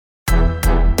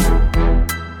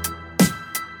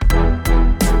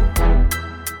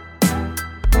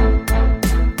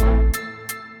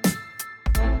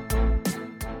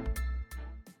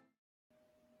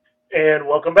And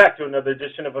welcome back to another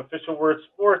edition of Official Word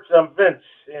Sports. I'm Vince,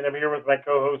 and I'm here with my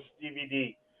co-host Stevie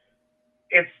D.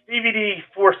 It's Stevie D.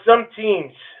 For some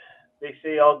teams, they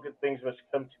say all good things must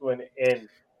come to an end.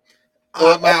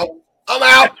 For I'm out. I'm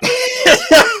out.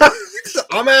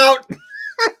 I'm out.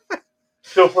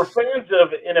 so for fans of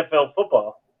NFL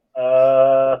football,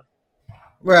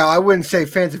 Well, I wouldn't say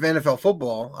fans of NFL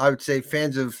football. I would say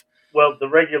fans of the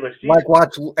regular season,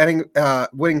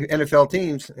 winning NFL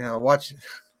teams. Watch.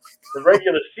 the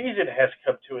regular season has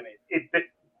come to an end.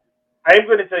 I'm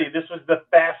going to tell you, this was the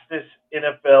fastest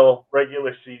NFL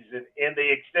regular season, and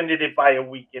they extended it by a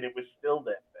week, and it was still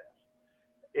that fast.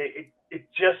 It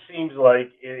just seems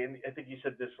like, and I think you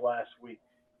said this last week,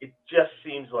 it just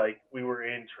seems like we were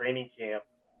in training camp,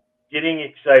 getting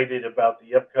excited about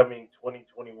the upcoming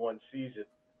 2021 season.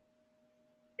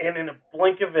 And in a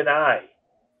blink of an eye,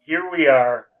 here we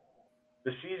are.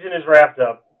 The season is wrapped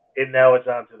up, and now it's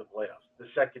on to the playoffs, the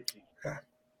second season. Yeah.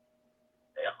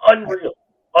 Unreal.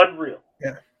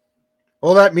 Yeah.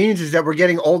 All that means is that we're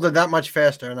getting older that much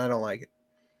faster, and I don't like it.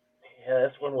 Yeah,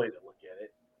 that's one way to look at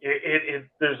it.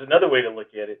 There's another way to look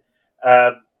at it.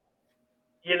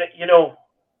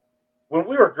 When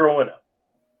we were growing up,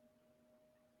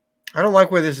 I don't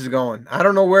like where this is going. I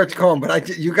don't know where it's going,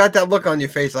 but you got that look on your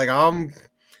face like it's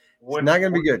not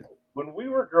going to be good. When we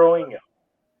were growing up,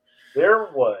 there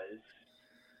was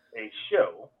a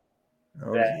show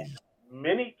that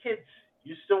many kids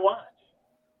used to watch,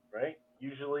 right?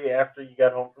 Usually after you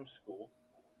got home from school.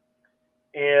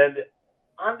 And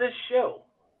on this show,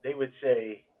 they would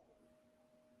say,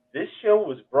 this show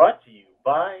was brought to you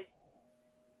by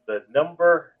the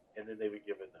number, and then they would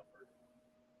give a number.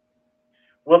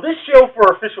 Well, this show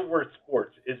for Official Word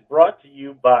Sports is brought to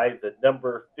you by the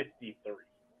number 53.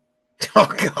 Oh,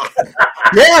 God.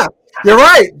 Yeah, you're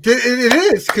right. It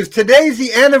is, because today's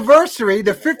the anniversary,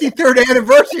 the 53rd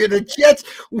anniversary of the Jets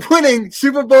winning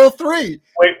Super Bowl III.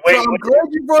 I'm glad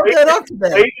you brought that up today.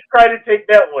 Wait to try to take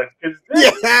that one, because this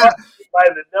is brought to you by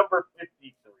the number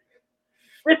 53.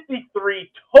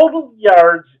 53 total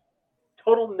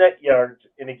net yards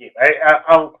in a game.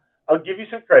 I'll give you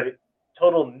some credit.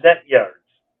 Total net yards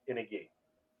in a game.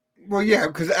 Well, yeah,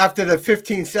 because after the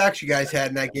 15 sacks you guys had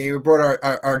in that game, we brought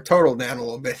our total down a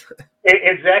little bit.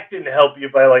 And Zach didn't help you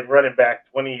by running back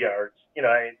 20 yards.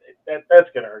 That's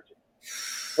going to hurt you.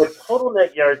 But total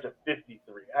net yards of 53.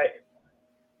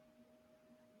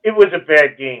 It was a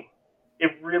bad game.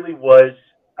 It really was.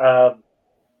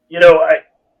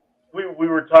 We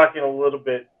were talking a little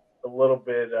bit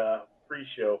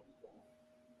pre-show,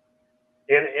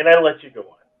 and I let you go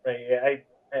on. I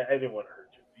didn't want to hurt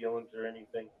your feelings or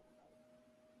anything.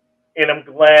 And I'm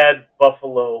glad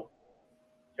Buffalo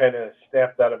kind of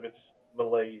snapped out of its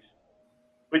malaise.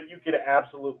 But you could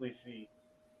absolutely see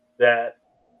that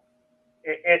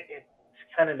it's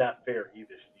kind of not fair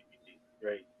either, Stevie D,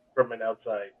 right? From an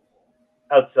outside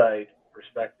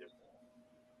perspective.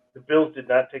 The Bills did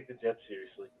not take the Jets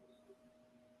seriously.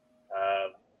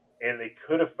 And they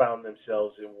could have found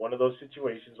themselves in one of those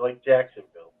situations like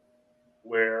Jacksonville,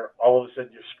 where all of a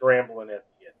sudden you're scrambling at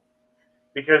the end.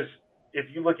 Because if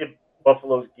you look at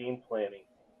Buffalo's game planning,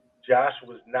 Josh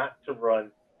was not to run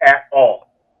at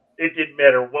all. It didn't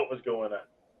matter what was going on.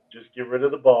 Just get rid of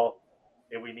the ball,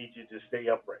 and we need you to stay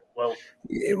upright. Well,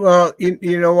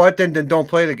 you know what? Then don't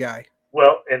play the guy.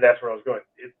 Well, and that's where I was going.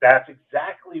 That's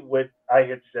exactly what I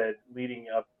had said leading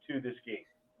up to this game.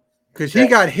 Because he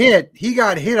got hit. He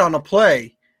got hit on a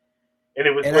play. And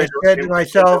it was. And later, I said to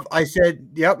myself,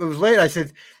 yep, it was late. I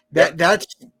said that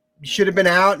should have been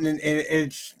out, and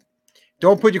it's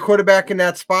don't put your quarterback in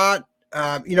that spot.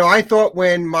 I thought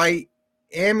when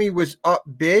Miami was up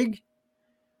big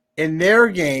in their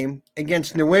game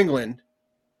against New England,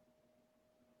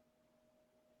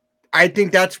 I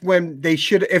think that's when they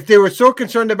should, if they were so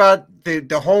concerned about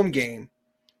the home game,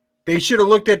 they should have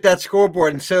looked at that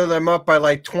scoreboard and set them up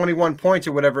by 21 points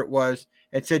or whatever it was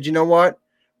and said, you know what?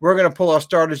 We're going to pull our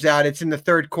starters out. It's in the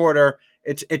third quarter.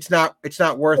 It's not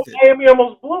worth it. Miami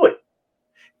almost blew it.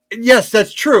 Yes,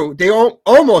 that's true. They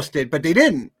almost did, but they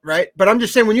didn't, right? But I'm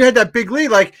just saying, when you had that big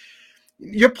lead,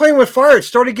 you're playing with fire. It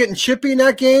started getting chippy in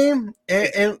that game,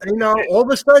 and all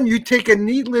of a sudden you take a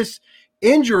needless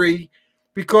injury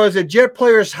because a Jet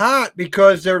player's hot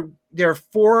because they're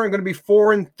going to be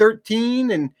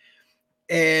 4-13,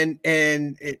 and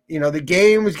the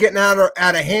game was getting out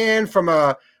of hand from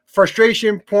a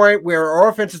frustration point where our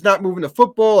offense is not moving the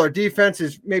football, our defense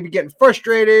is maybe getting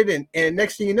frustrated, and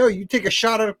next thing you know, you take a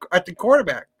shot at the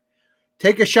quarterback,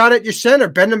 take a shot at your center,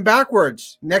 bend them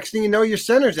backwards. Next thing you know, your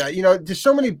center's out. There's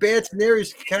so many bad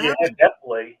scenarios. You had that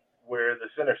play where the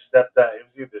center stepped on, it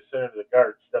was either the center or the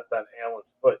guard stepped on Allen's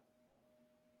foot,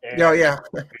 And Yeah.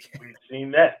 we've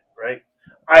seen that, right?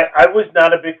 I was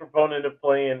not a big proponent of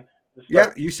playing the Yeah,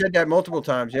 start. you said that multiple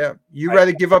times. Yeah. You I,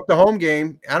 rather give up the home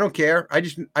game. I don't care. I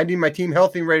need my team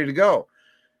healthy and ready to go.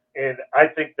 and I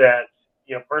think that,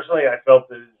 personally, I felt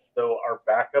as though our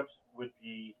backups would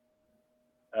be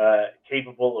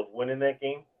capable of winning that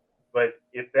game. But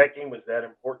if that game was that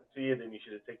important to you, then you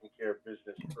should have taken care of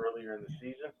business earlier in the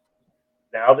season.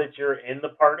 Now that you're in the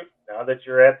party, now that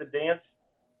you're at the dance,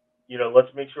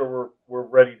 let's make sure we're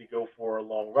ready to go for a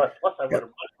long run. Plus, I Yeah. would have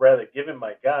much rather given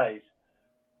my guys,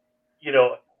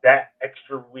 that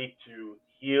extra week to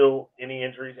heal any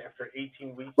injuries after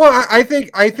 18 weeks. Well, I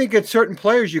think at certain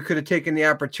players you could have taken the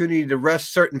opportunity to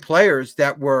rest certain players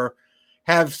that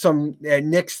have some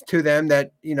nicks to them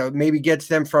that maybe gets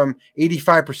them from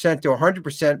 85% to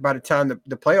 100% by the time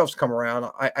the playoffs come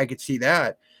around. I could see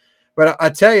that, but I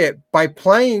tell you, by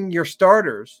playing your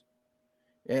starters,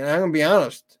 and I'm gonna be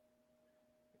honest,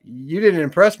 you didn't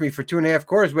impress me for 2.5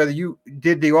 quarters, whether you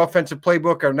did the offensive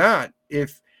playbook or not.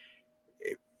 If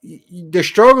the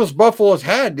struggles Buffalo's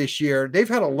had this year, they've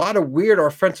had a lot of weird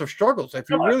offensive struggles. If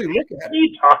you Come on, really man. look What at are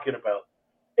you talking about?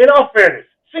 In all fairness,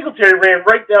 Singletary ran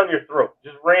right down your throat,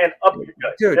 just ran up your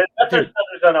gut. it, That's our dude,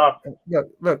 centers on offense.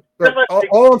 look. That's what I'm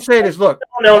All I'm saying is, look,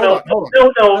 no, hold no, on, hold on.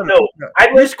 no, no, No, no, no. no. I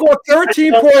You listen. scored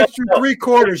 13 No, points through no. 3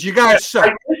 quarters. You guys I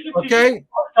suck. listen to Okay? you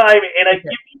all the time, and I give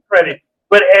you credit.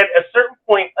 But at a certain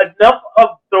point, enough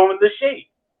of throwing the shade.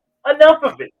 Enough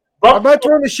of it. I'm not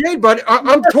throwing the shade, but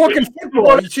I'm talking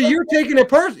football. See, you're taking it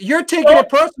personal. You're taking it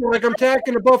personal, like I'm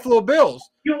attacking the Buffalo Bills.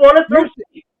 You want to throw You-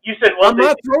 shade. You said, well, I'm they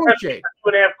not throwing pressed me shade.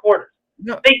 for 2.5 quarters.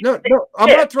 No, They- I'm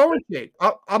yeah. not throwing shade.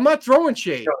 I'm not throwing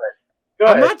shade. Go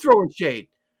I'm ahead. not throwing shade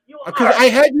You because are. I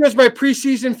had you as my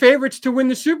preseason favorites to win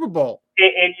the Super Bowl.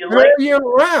 And you And like all year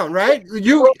round, right?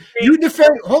 You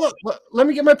defend. Hold on, let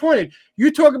me get my point in.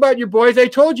 You talk about your boys. I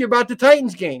told you about the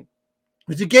Titans game. It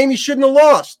was a game you shouldn't have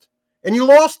lost, and you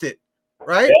lost it,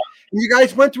 right? Yeah. And you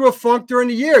guys went through a funk during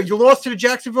the year. You lost to the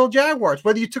Jacksonville Jaguars,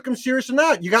 whether you took them serious or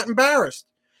not. You got embarrassed.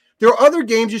 There are other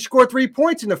games you scored 3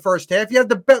 points in the first half. You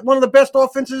have one of the best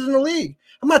offenses in the league.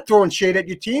 I'm not throwing shade at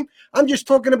your team. I'm just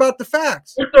talking about the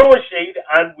facts. You're throwing shade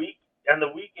on the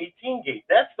week 18 game.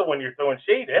 That's the one you're throwing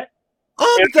shade at. I'm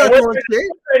And not whether throwing shade.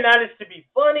 or not it's to be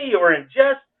funny or in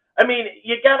jest, I mean,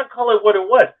 you got to call it what it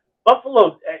was.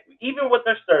 Buffalo, even with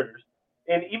their starters,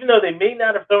 and even though they may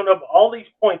not have thrown up all these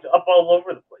points up all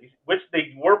over the place, which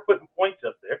they were putting points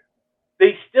up there,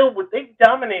 they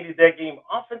dominated that game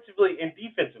offensively and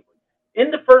defensively in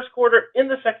the first quarter, in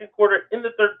the second quarter, in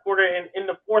the third quarter, and in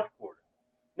the fourth quarter.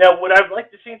 Now, would I have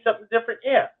liked to see something different?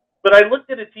 Yeah, but I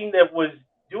looked at a team that was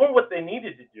doing what they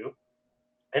needed to do,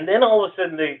 and then all of a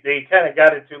sudden they kind of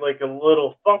got into like a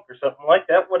little funk or something like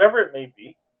that, whatever it may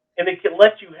be, and they can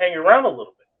let you hang around a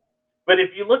little bit. But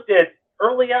if you looked at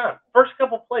early on, first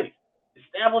couple plays,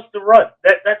 establish the run.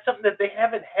 That's something that they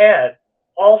haven't had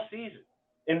all season,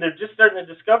 and they're just starting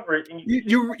to discover it. And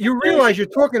You realize you're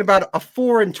talking about a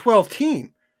 4-12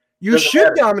 team. You Doesn't should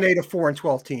matter. dominate a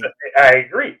 4-12 team, I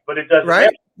agree, but it doesn't right?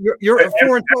 matter. You're a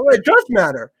 4-12. It does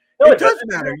matter. No, It does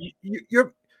matter.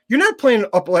 You're not playing an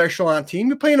upper echelon team.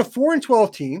 You're playing a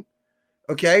 4-12 team.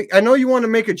 Okay, I know you want to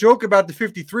make a joke about the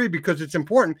 53 because it's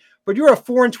important, but you're a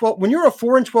 4-12. When you're a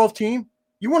 4-12 team,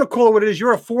 you want to call it what it is.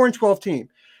 You're a 4-12 team.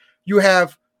 You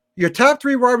have your top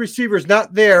 3 wide receivers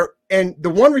not there, and the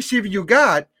one receiver you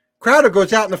got, Crowder,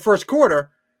 goes out in the first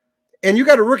quarter, and you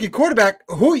got a rookie quarterback.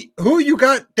 Who you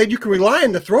got that you can rely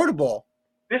on to throw the ball?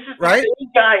 This is the right?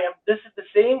 same guy. This is the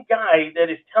same guy that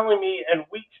is telling me in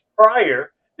weeks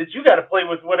prior that you got to play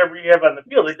with whatever you have on the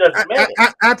field. It doesn't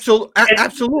matter.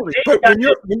 Absolutely. But when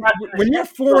you're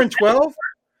 4-12,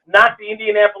 knock the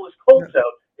Indianapolis Colts out,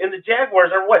 and the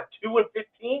Jaguars are what,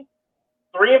 2-15,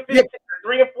 3-15,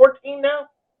 3-14 now.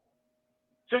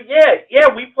 So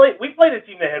we played a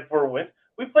team that had 4 wins.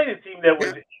 We played a team that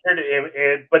was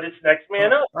injured, but it's next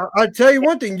man up. I'll tell you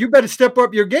one thing: you better step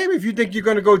up your game if you think you're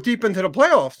going to go deep into the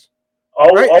playoffs.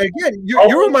 Again, you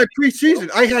were my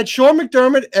preseason. I had Sean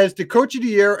McDermott as the coach of the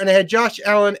year, and I had Josh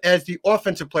Allen as the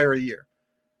offensive player of the year.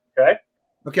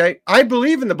 Okay. I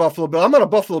believe in the Buffalo Bills. I'm not a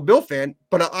Buffalo Bill fan,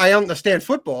 but I understand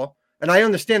football, and I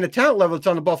understand the talent level that's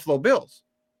on the Buffalo Bills.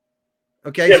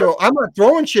 Okay, so I'm not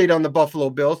throwing shade on the Buffalo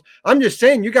Bills. I'm just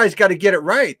saying you guys got to get it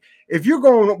right. If you're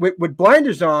going with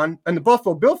blinders on, and the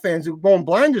Buffalo Bill fans are going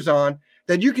blinders on,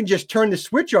 that you can just turn the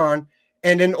switch on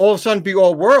and then all of a sudden be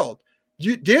all world.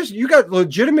 You got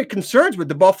legitimate concerns with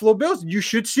the Buffalo Bills. You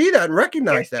should see that and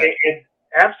recognize that.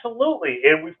 Absolutely,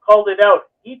 and we've called it out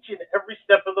each and every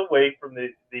step of the way from the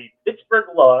Pittsburgh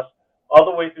loss all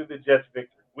the way through the Jets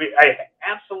victory. I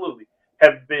absolutely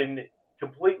have been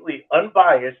completely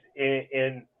unbiased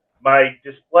in my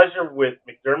displeasure with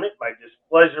McDermott, my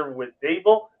displeasure with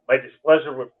Dable, my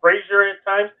displeasure with Frazier at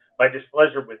times, my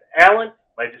displeasure with Allen,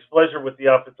 my displeasure with the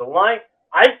offensive line.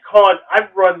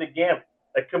 I've run the gamut.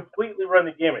 I completely run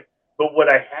the gamut. But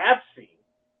what I have seen,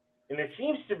 and it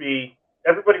seems to be,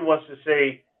 everybody wants to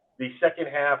say the second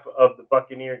half of the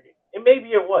Buccaneer game, and maybe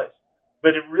it was,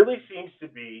 but it really seems to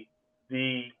be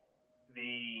the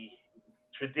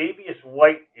Tre'Davious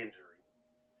White injury,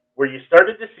 where you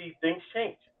started to see things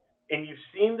change, and you've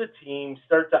seen the team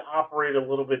start to operate a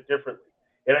little bit differently.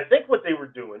 And I think what they were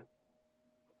doing,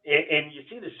 and you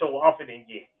see this so often, and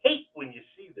you hate when you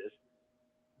see this,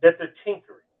 that they're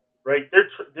tinkering, right?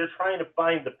 They're trying to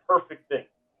find the perfect thing,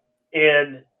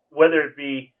 and whether it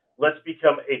be let's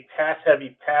become a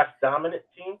pass-heavy, pass-dominant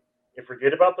team and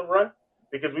forget about the run,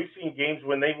 because we've seen games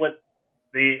when they went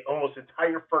the almost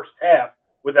entire first half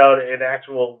without an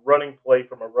actual running play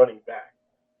from a running back.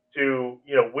 To,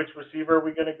 which receiver are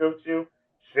we going to go to?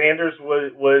 Sanders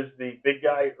was the big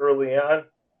guy early on,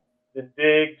 then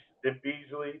Diggs, then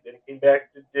Beasley, then it came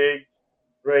back to Diggs,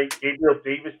 right? Gabriel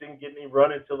Davis didn't get any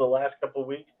run until the last couple of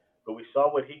weeks, but we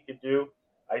saw what he could do.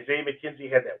 Isaiah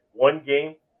McKenzie had that one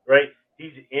game, right?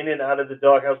 He's in and out of the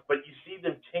doghouse, but you see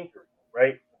them tinkering,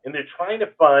 right? And they're trying to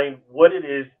find what it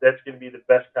is that's going to be the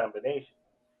best combination.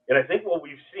 And I think what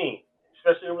we've seen,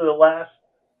 especially over the last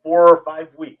 4 or 5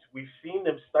 weeks, we've seen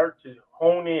them start to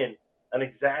hone in on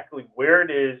exactly where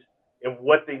it is and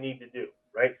what they need to do,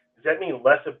 right? Does that mean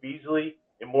less of Beasley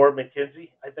and more of McKenzie?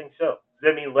 I think so. Does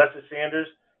that mean less of Sanders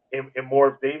and more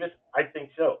of Davis? I think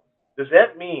so. Does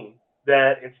that mean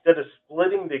that instead of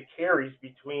splitting the carries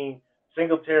between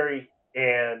Singletary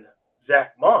and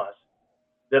Zach Moss,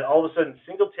 that all of a sudden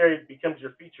Singletary becomes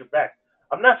your feature back?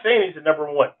 I'm not saying he's the number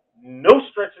one. No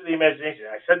stretch of the imagination.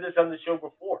 I said this on the show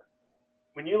before.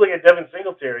 When you look at Devin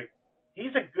Singletary,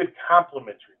 he's a good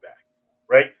complementary back,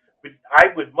 right? But I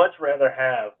would much rather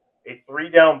have a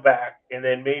 3-down back and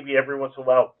then maybe every once in a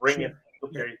while bring in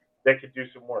Singletary that could do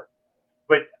some work.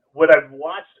 But what I've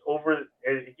watched over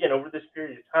this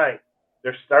period of time,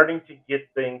 they're starting to get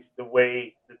things the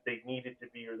way that they need it to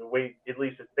be, or the way at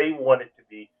least that they want it to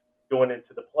be going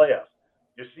into the playoffs.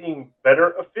 You're seeing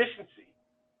better efficiency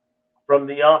from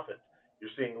the offense.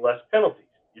 You're seeing less penalties.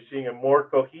 You're seeing a more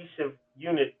cohesive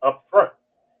unit up front.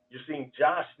 You're seeing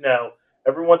Josh now.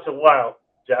 Every once in a while,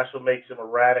 Josh will make some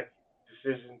erratic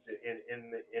decisions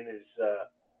in his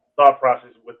thought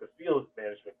process with the field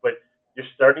management. But you're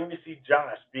starting to see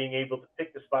Josh being able to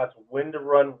pick the spots, when to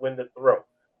run, when to throw.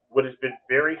 What has been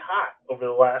very hot over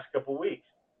the last couple of weeks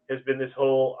has been this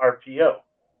whole RPO,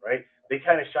 right? They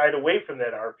kind of shied away from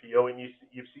that RPO, and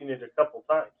you've seen it a couple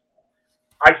times.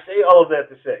 I say all of that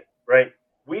to say, right,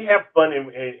 we have fun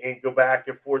and go back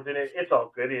and forth, and it's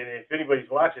all good. And if anybody's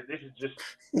watching, this is just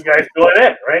you guys going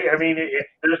in, right? I mean,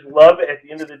 there's love at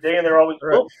the end of the day, and they're always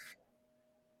close.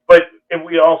 Right. And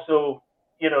we also,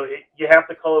 you have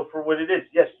to call it for what it is.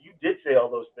 Yes, you did say all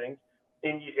those things,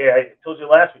 and I told you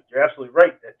last week, you're absolutely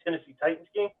right. That Tennessee Titans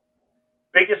game,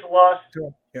 biggest loss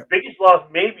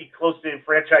maybe close to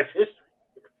franchise history,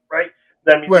 right?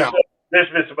 I mean, there's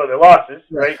been some other losses,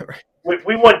 right?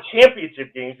 We won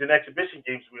championship games and exhibition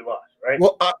games we lost, right?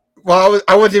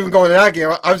 I wasn't even going to that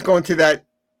game. I was going to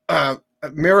that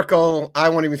miracle. I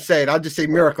won't even say it. I'll just say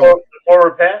miracle. The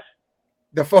forward pass?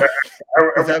 Is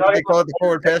that what they call it, the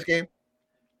forward pass game?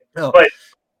 No. But,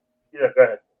 go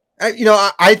ahead.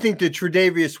 I think the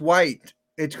Tre'Davious White,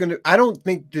 I don't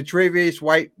think the Tre'Davious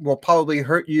White will probably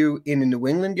hurt you in the New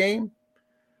England game.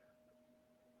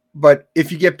 But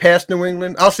if you get past New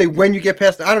England, I'll say when you get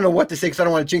past, I don't know what to say because I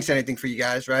don't want to jinx anything for you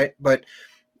guys, right? But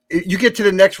you get to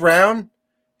the next round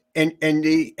and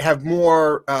they have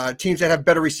more teams that have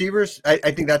better receivers,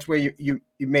 I think that's where you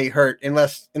may hurt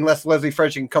unless Leslie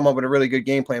French can come up with a really good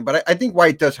game plan. But I think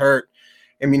White does hurt.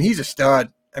 I mean, he's a stud.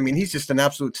 I mean, he's just an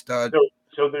absolute stud.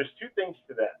 So there's two things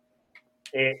to that.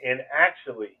 And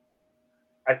actually,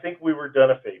 I think we were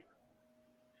done a favor.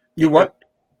 You what?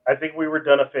 I think we were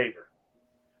done a favor.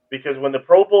 Because when the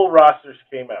Pro Bowl rosters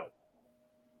came out,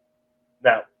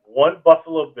 now one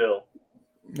Buffalo Bill,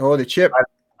 the chip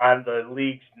on the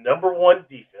league's number one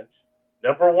defense,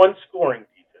 number one scoring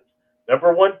defense,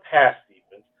 number one pass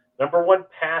defense, number one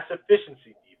pass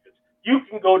efficiency defense. You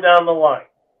can go down the line.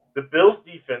 The Bills'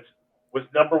 defense was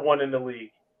number one in the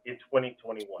league in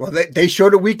 2021. Well, they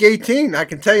showed it week 18. I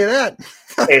can tell you that.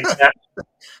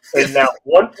 and now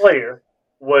one player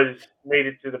made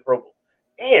it to the Pro Bowl.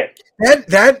 And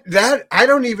that I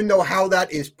don't even know how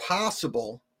that is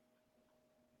possible.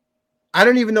 I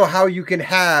don't even know how you can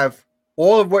have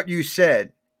all of what you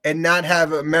said and not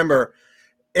have a member.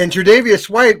 And Tre'Davious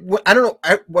White, I don't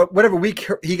know whatever week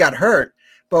he got hurt,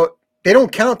 but they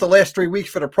don't count the last 3 weeks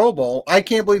for the Pro Bowl. I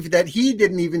can't believe that he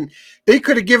didn't even. They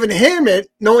could have given him it,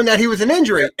 knowing that he was an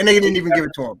injury, and they didn't even give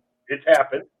it to him. It's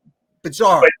happened.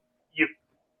 Bizarre. But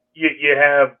you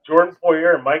have Jordan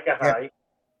Poyer and Micah Hyde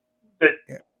that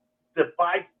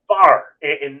by far,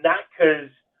 and not because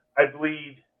I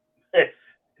bleed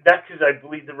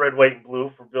the red, white, and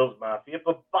blue for Bills Mafia,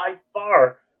 but by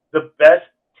far the best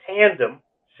tandem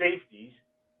safeties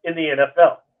in the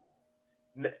NFL.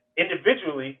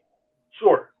 Individually,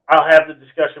 sure, I'll have the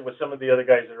discussion with some of the other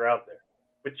guys that are out there.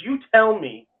 But you tell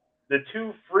me the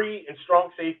two free and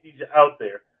strong safeties out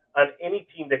there on any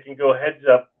team that can go heads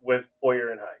up with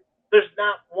Poyer and Hyde. There's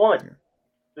not one.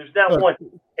 There's not one.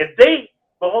 And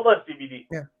hold on, CBD.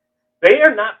 Yeah. They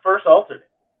are not first alternate.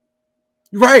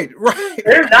 Right.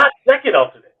 They're not second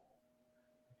alternate.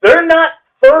 They're not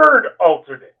third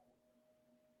alternate.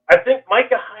 I think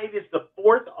Micah Hyde is the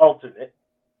fourth alternate,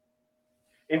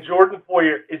 and Jordan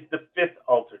Poyer is the fifth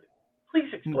alternate. Please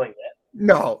explain that.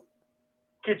 No.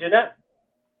 Kid you not?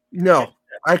 No,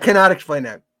 I cannot explain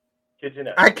that. Kid you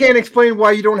not? I can't explain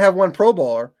why you don't have one Pro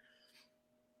Bowler,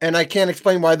 and I can't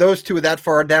explain why those two are that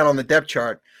far down on the depth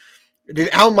chart. Did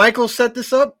Al Michaels set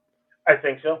this up? I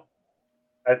think so.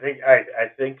 I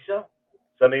think so.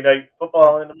 Sunday Night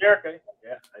Football in America.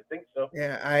 Yeah, I think so.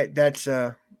 Yeah, that's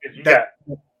you got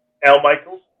Al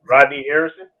Michaels, Rodney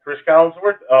Harrison, Chris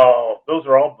Collinsworth. Oh, those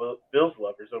are all Bills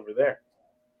lovers over there.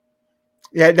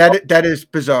 Yeah, that is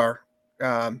bizarre.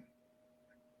 That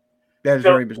is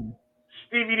very bizarre.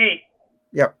 Stevie D.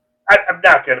 Yep. I'm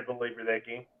not going to belabor that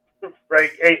game. Right?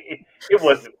 It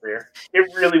wasn't fair. It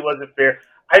really wasn't fair.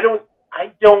 I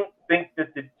don't think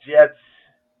that the Jets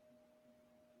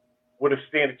would have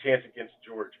stand a chance against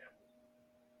Georgia.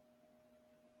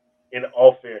 In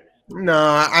all fairness. No,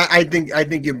 I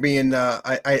think you're being.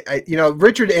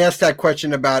 Richard asked that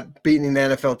question about beating the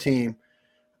NFL team,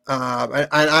 and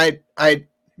I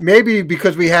maybe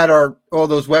because we had all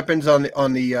those weapons on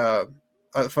the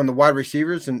from the wide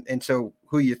receivers, and so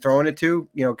who you throwing it to?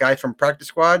 Guys from practice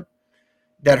squad,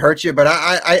 that hurts you. But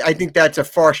I think that's a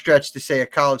far stretch to say a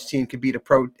college team could beat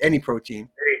any pro team.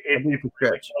 It's a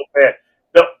stretch. So bad.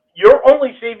 Your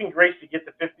only saving grace to get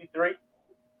to 53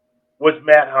 was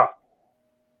Matt Hawk.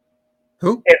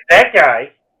 Who? And that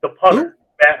guy, the punter,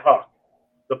 Matt Hawk,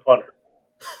 the punter.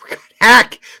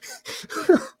 Hack.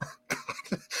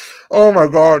 Oh my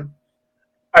God.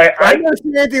 I've never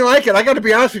seen anything like it. I got to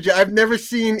be honest with you. I've never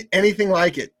seen anything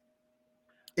like it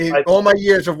in all my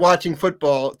years of watching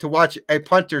football, to watch a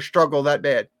punter struggle that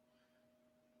bad.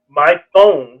 My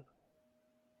phone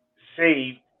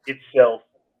saved itself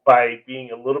by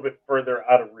being a little bit further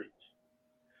out of reach,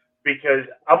 because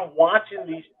I'm watching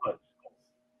these punts.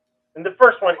 And the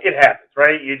first one, it happens,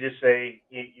 right? You just say,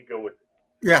 you go with it.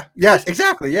 Yeah. Yes,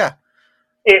 exactly. Yeah.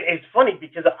 It's funny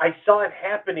because I saw it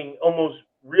happening almost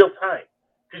real time,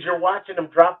 because you're watching them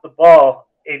drop the ball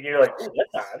and you're like, oh,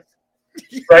 that's odd.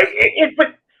 Right?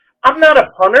 But I'm not a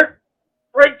punter,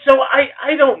 right? So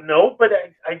I don't know, but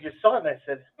I just saw it and I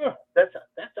said, that's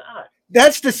odd.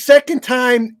 That's the second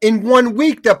time in 1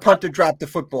 week that punter dropped the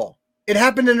football. It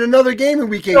happened in another game in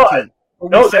week 18.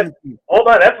 Hold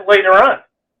on, that's later on.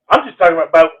 I'm just talking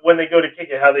about when they go to kick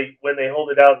it, when they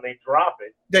hold it out and they drop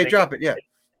it. They drop it, yeah.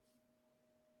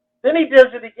 Then he does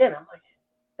it again. I'm like,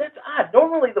 that's odd.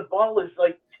 Normally the ball is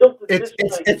like tilted this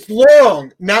way. It's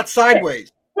long, not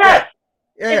sideways. Yes.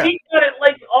 Yeah. And he got it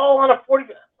like all on a 40. I'm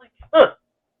like,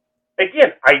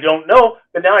 Again, I don't know,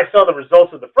 but now I saw the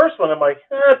results of the first one. I'm like,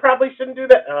 I probably shouldn't do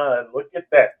that. Look at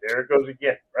that. There it goes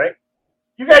again, right?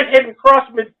 You guys hadn't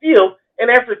crossed midfield, and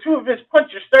after two of his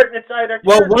punts, you're starting inside our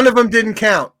Well, one of them didn't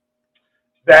count.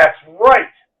 That's right.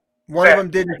 One of them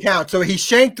didn't count. So he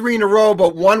shanked 3 in a row,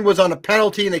 but one was on a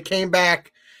penalty, and it came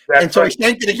back. He shanked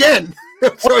it again.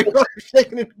 So he was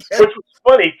shaking it again. Which was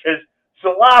funny, because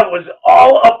Salah was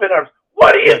all up in arms.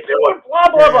 What are you doing? Blah,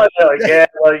 blah, blah. They're like, yeah,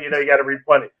 well, you got to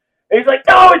replenish. And he's like,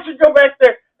 no, it should go back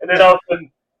there. And then all of a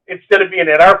sudden, instead of being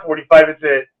at our 45, it's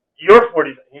at your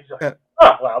 45. He's like,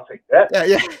 oh, well, I'll take that.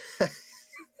 Yeah.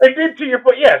 They did to your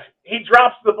point. Yes, he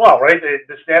drops the ball, right?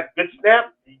 The snap, good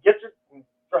snap. He gets it and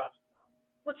drops.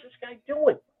 What's this guy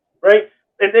doing, right?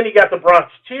 And then he got the Bronx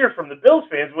cheer from the Bills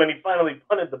fans when he finally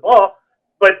punted the ball.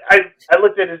 But I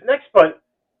looked at his next punt,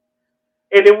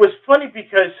 and it was funny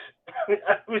because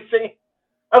I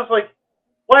was like,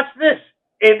 watch this.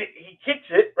 And he kicks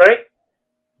it, right?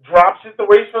 Drops it the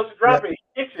way he's supposed to drop it.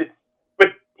 He kicks it. But,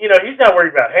 he's not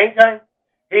worried about hang time.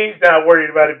 He's not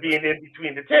worried about it being in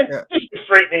between the 10. Just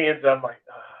straight in the end zone. I'm like,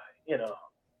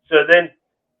 So then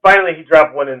finally he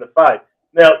dropped one in the 5.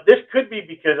 Now, this could be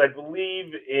because I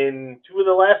believe in 2 of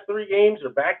the last 3 games or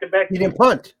back-to-back He games, didn't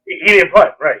punt. he didn't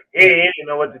punt, right. He didn't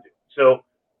know what to do. So,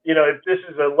 if this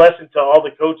is a lesson to all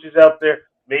the coaches out there,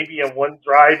 maybe on one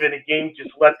drive in a game,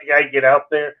 just let the guy get out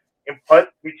there and punt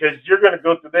because you're going to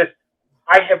go through this.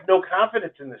 I have no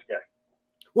confidence in this guy.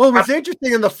 Well, it was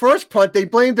interesting in the first punt. They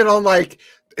blamed it on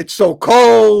it's so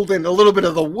cold and a little bit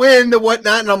of the wind and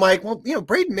whatnot. And I'm like, well,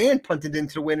 Braden Mann punted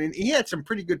into the wind, and he had some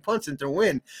pretty good punts into the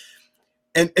wind.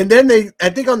 And then I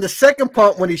think on the second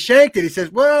punt when he shanked it, he says,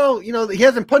 well, he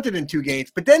hasn't punted in 2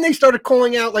 games. But then they started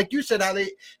calling out, like you said, how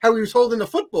he was holding the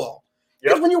football.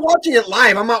 Because when you're watching it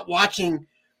live, I'm not watching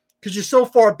because you're so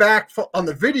far back on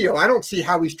the video. I don't see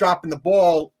how he's dropping the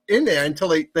ball in there until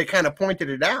they kind of pointed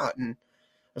it out. And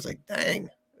I was like, dang.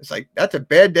 It's like, that's a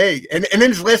bad day. And then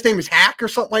his last name is Hack or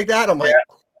something like that. I'm like,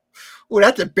 oh,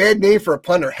 that's a bad name for a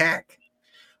punter, Hack.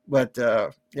 But,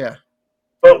 yeah.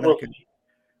 But we'll see.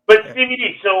 But, Stevie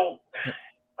D, so, all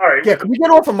right. Yeah, can we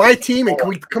get off of my team and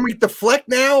can we deflect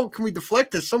now? Can we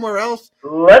deflect to somewhere else?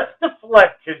 Let's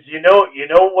deflect because you know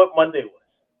what Monday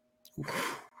was.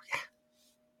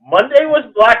 Monday was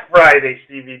Black Friday,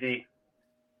 Stevie D.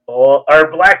 Or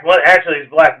Black Monday. Actually,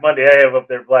 it's Black Monday. I have up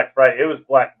there Black Friday. It was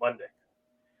Black Monday.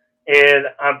 And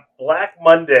on Black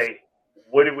Monday,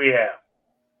 what did we have?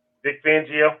 Vic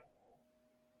Fangio?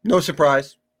 No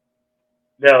surprise.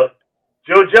 No,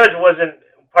 Joe Judge wasn't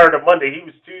part of Monday. He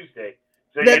was Tuesday.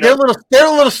 So they're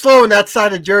a little slow in that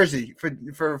side of Jersey for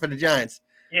the Giants.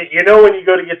 You know when you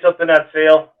go to get something on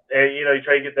sale, and you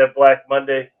try to get that Black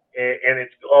Monday, and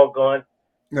it's all gone,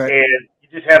 right. And you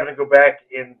just happen to go back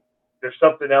and there's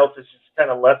something else that's just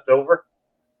kind of left over.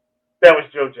 That was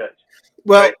Joe Judge.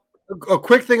 Well. Right? A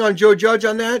quick thing on Joe Judge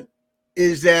on that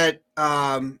is that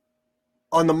on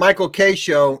the Michael Kay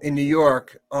show in New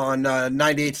York on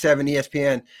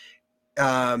 98.7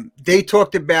 ESPN, they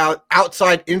talked about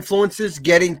outside influences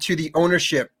getting to the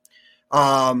ownership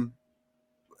and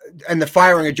the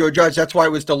firing of Joe Judge. That's why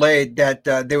it was delayed, that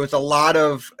there was a lot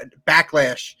of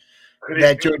backlash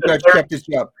that Joe Judge kept his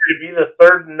job. Could it be the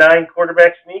 3rd and 9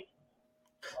 quarterback sneak?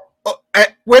 Oh,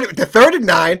 wait, the 3rd and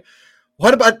 9?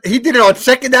 What about he did it on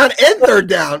 2nd down and 3rd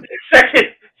down? Second.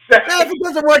 If it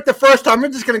doesn't work the first time, we're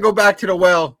just going to go back to the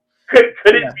well. Could it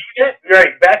be that?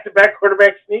 Right, back-to-back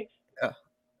quarterback sneaks? Yeah.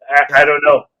 I don't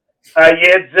know.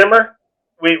 You had Zimmer.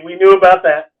 We knew about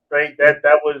that, right?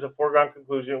 That was a foregone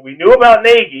conclusion. We knew about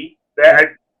Nagy.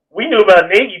 We knew about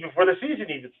Nagy before the season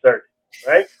even started,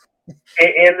 right? And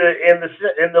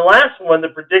the last one, the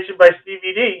prediction by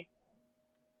Stevie D,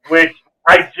 which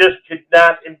I just could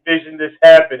not envision this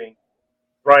happening.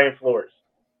 Brian Flores.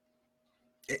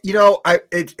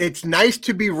 It's nice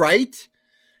to be right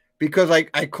because I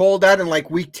called that in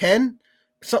week 10,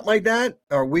 something like that,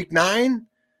 or week 9.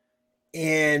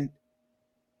 And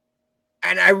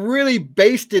I really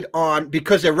based it on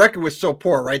because their record was so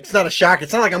poor, right? It's not a shock.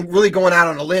 It's not like I'm really going out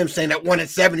on a limb saying that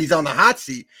 1-7 he's on the hot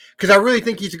seat because I really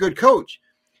think he's a good coach.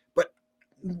 But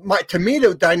to me,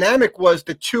 the dynamic was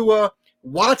the Tua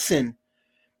Watson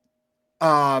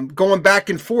going back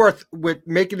and forth with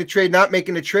making the trade, not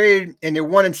making the trade, and they're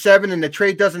 1-7 and the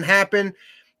trade doesn't happen.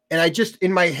 And I just,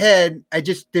 in my head,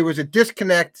 there was a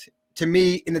disconnect to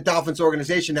me in the Dolphins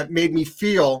organization that made me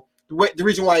feel the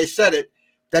reason why I said it,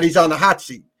 that he's on the hot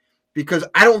seat because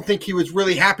I don't think he was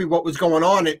really happy what was going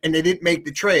on and they didn't make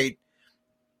the trade.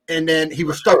 And then he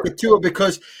was stuck with Tua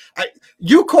because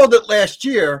you called it last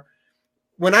year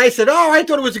when I said, I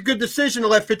thought it was a good decision to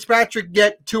let Fitzpatrick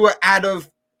get Tua out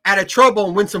of trouble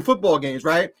and win some football games,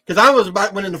 right? Because I was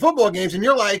about winning the football games, and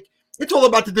you're like, it's all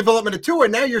about the development of Tua.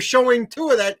 Now you're showing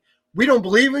Tua that we don't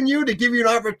believe in you to give you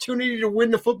an opportunity to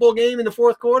win the football game in the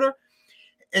 4th quarter.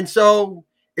 And so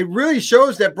it really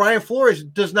shows that Brian Flores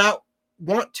does not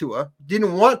want Tua,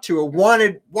 didn't want Tua,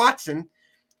 wanted Watson.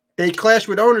 They clashed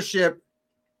with ownership,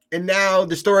 and now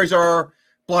the stories are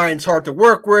Brian's hard to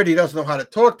work with. He doesn't know how to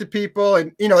talk to people.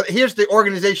 And, here's the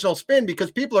organizational spin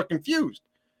because people are confused.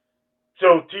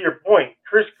 So to your point,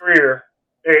 Chris Grier,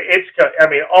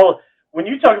 when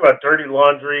you talk about dirty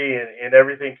laundry and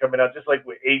everything coming out, just like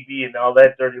with AB and all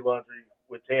that dirty laundry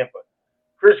with Tampa,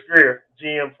 Chris Grier,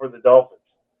 GM for the Dolphins,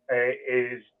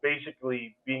 is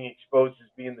basically being exposed as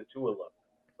being the Tua lover,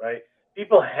 right?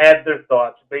 People had their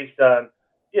thoughts based on,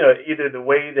 either the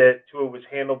way that Tua was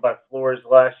handled by Flores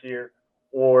last year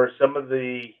or some of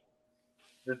the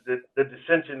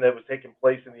dissension that was taking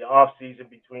place in the offseason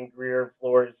between Grier and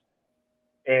Flores.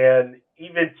 And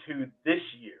even to this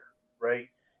year, right,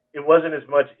 it wasn't as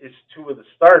much as Tua the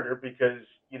starter because,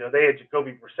 they had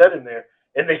Jacoby Brissett in there,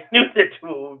 and they knew that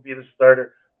Tua would be the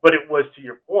starter. But it was, to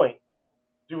your point,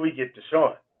 do we get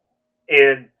Deshaun?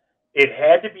 And It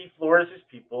had to be Flores'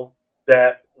 people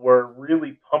that were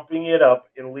really pumping it up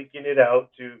and leaking it out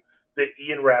to the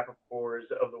Ian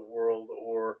Rappaports of the world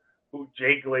or who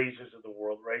Jay Glazers of the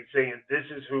world, right? Saying this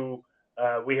is who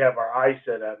we have our eyes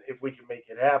set on if we can make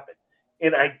it happen.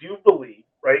 And I do believe,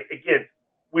 right? Again,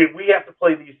 we have to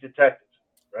play these detectives,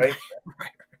 right?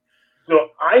 So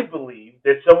I believe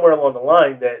that somewhere along the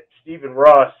line that Stephen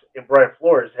Ross and Brian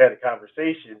Flores had a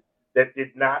conversation that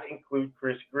did not include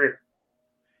Chris Grier.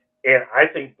 And I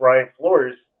think Brian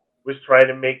Flores was trying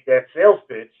to make that sales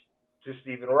pitch to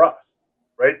Stephen Ross,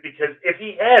 right? Because if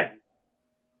he hadn't,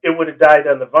 it would have died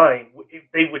on the vine.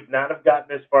 They would not have gotten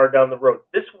this far down the road.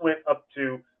 This went up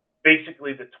to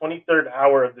basically the 23rd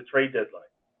hour of the trade deadline.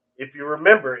 If you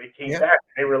remember, it came back.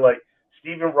 And they were like,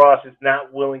 Stephen Ross is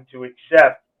not willing to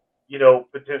accept,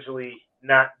 potentially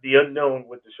not the unknown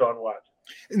with Deshaun Watson.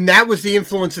 And that was the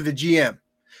influence of the GM.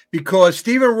 Because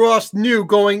Stephen Ross knew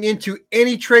going into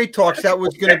any trade talks that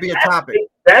was going to be a topic.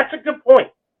 That's a good point.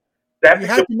 You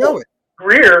had to know it.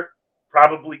 Grier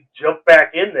probably jumped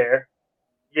back in there.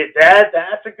 Yeah,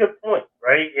 that's a good point,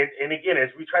 right? And again, as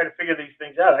we try to figure these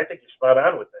things out, I think you're spot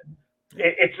on with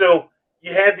it. And so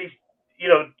you had these,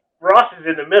 Ross is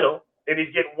in the middle, and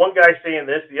he's getting one guy saying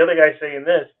this, the other guy saying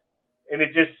this, and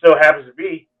it just so happens to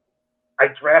be, I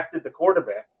drafted the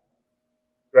quarterback,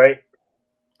 right?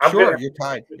 You're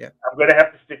tied. Yeah. I'm going to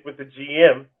have to stick with the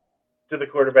GM to the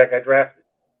quarterback I drafted,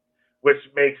 which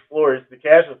makes Flores the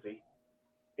casualty,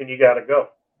 and you got to go.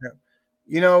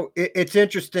 Yeah. It's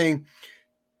interesting.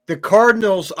 The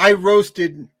Cardinals, I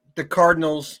roasted the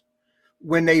Cardinals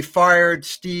when they fired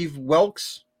Steve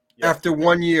Wilkes after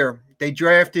 1 year. They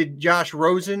drafted Josh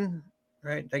Rosen,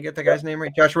 right? Did I get that guy's name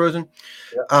right? Josh Rosen.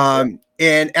 Yeah.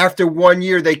 And after 1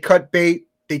 year, they cut bait.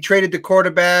 They traded the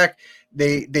quarterback.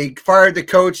 They fired the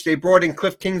coach. They brought in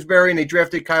Cliff Kingsbury, and they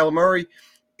drafted Kyler Murray.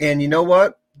 And you know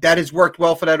what? That has worked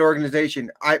well for that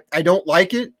organization. I don't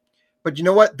like it, but you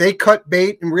know what? They cut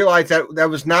bait and realized that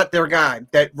was not their guy,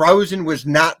 that Rosen was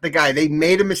not the guy. They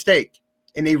made a mistake,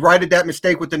 and they righted that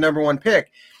mistake with the number 1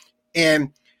 pick.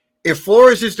 And if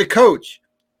Flores is the coach,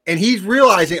 and he's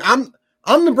realizing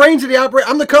I'm the brains of the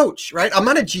operation, I'm the coach, right? I'm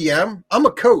not a GM. I'm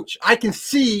a coach. I can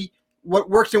see what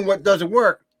works and what doesn't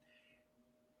work.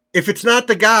 If it's not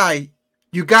the guy,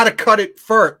 you got to cut it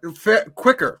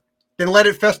quicker than let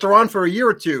it fester on for a year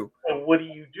or two. And what do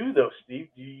you do though, Steve?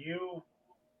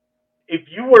 If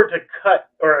you were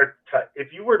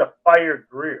to fire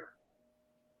Grier,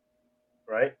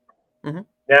 right? Mm-hmm.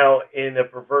 Now, in a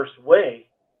perverse way,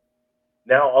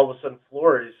 now all of a sudden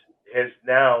Flores has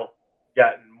now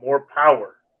gotten more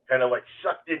power, kind of like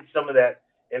sucked in some of that,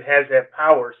 and has that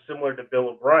power similar to Bill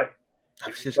O'Brien.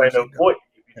 If you try to avoid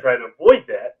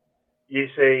that, you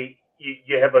say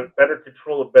you have a better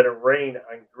control, a better reign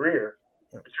on Grier,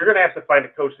 but you're going to have to find a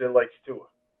coach that likes Tua.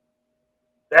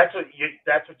 That's what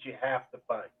you have to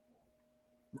find.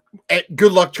 And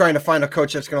good luck trying to find a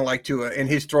coach that's going to like Tua and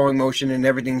his throwing motion and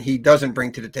everything he doesn't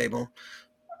bring to the table,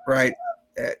 right?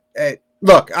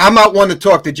 Look, I'm not one to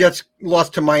talk. The Jets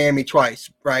lost to Miami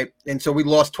twice, right? And so we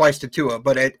lost twice to Tua.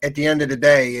 But at the end of the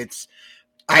day,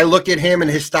 I look at him and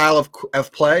his style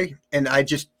of play, and I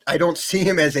don't see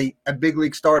him as a big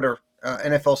league starter,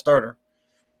 NFL starter.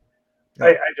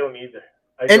 I don't either.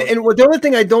 And the other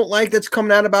thing I don't like that's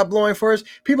coming out about blowing for us,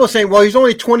 people are saying, well, he's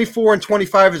only 24 and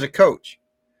 25 as a coach.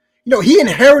 He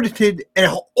inherited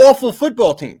an awful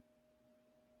football team,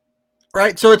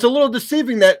 right? So it's a little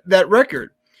deceiving that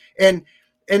record. And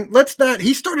let's not.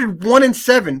 He started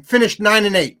 1-7, finished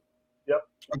 9-8. Yep.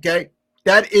 Okay,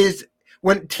 that is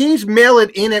when teams mail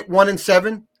it in at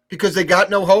 1-7 because they got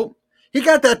no hope. He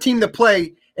got that team to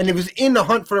play, and it was in the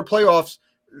hunt for the playoffs.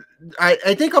 I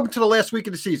think up until the last week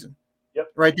of the season. Yep.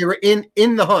 Right, they were in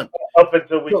the hunt up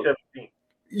until week 17.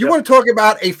 You want to talk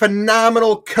about a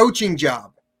phenomenal coaching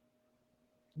job?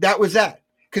 That was that.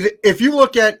 Because if you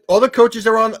look at all the coaches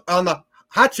that are on the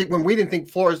hot seat when we didn't think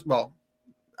Flores, well,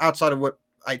 outside of what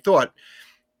I thought,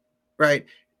 right?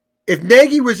 If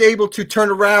Nagy was able to turn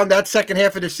around that second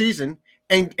half of the season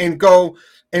and go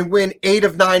and win 8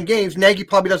 of 9 games, Nagy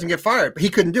probably doesn't get fired, but he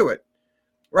couldn't do it,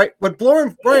 right? But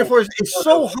Brian Flores is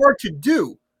so hard to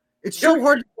do. It's so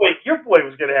hard. Your boy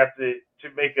was going to have to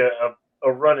make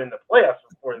a run in the playoffs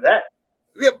before that.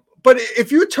 Yeah, but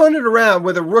if you turn it around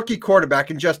with a rookie quarterback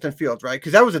in Justin Fields, right?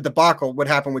 Because that was a debacle what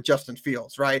happened with Justin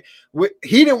Fields, right?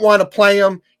 He didn't want to play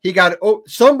him. He got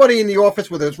somebody in the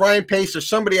office, whether it was Ryan Pace or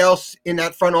somebody else in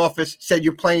that front office, said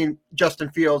you're playing Justin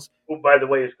Fields. Who, by the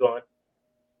way, is gone.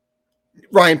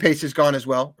 Ryan Pace is gone as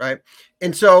well, right?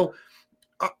 And so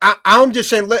I'm just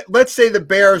saying, let's say the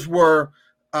Bears were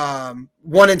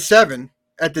 1-7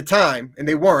 at the time, and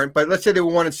they weren't, but let's say they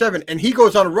were 1-7, and he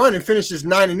goes on a run and finishes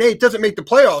 9-8, doesn't make the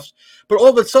playoffs, but all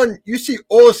of a sudden you see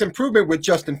all this improvement with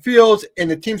Justin Fields, and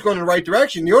the team's going in the right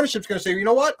direction. The ownership's going to say, you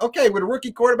know what? Okay, with a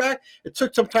rookie quarterback, it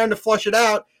took some time to flush it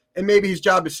out, and maybe his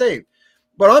job is saved.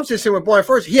 But I'm just saying with Brian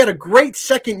Flores, he had a great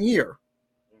second year,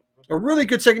 a really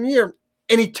good second year,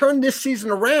 and he turned this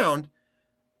season around.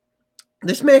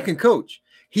 This man can coach.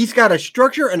 He's got a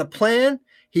structure and a plan.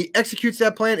 He executes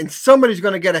that plan, and somebody's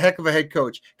going to get a heck of a head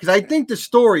coach. Because I think the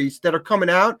stories that are coming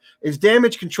out is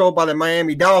damage control by the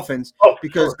Miami Dolphins.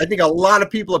 Because I think a lot of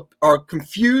people are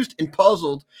confused and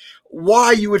puzzled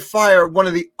why you would fire one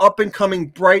of the up-and-coming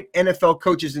bright NFL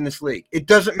coaches in this league. It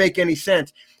doesn't make any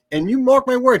sense. And you mark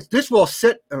my words, this will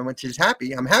set, which is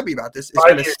happy. I'm happy about this. It's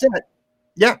going to set,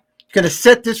 it's going to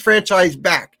set this franchise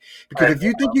back. Because if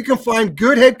you think you can find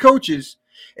good head coaches,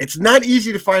 it's not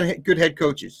easy to find good head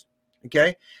coaches.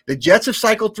 Okay, the Jets have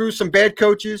cycled through some bad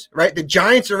coaches, right? The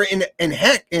Giants are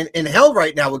in hell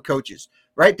right now with coaches,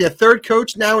 right? Their third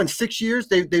coach now in 6 years.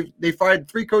 They fired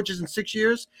 3 coaches in 6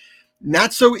 years.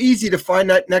 Not so easy to find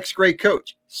that next great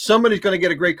coach. Somebody's going to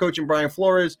get a great coach in Brian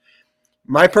Flores.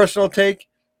 My personal take,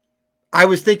 I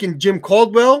was thinking Jim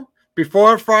Caldwell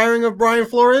before firing of Brian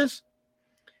Flores.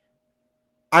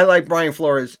 I like Brian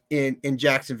Flores in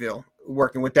Jacksonville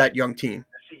working with that young team.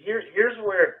 See, here's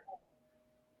where.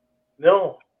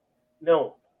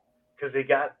 No, because they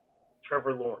got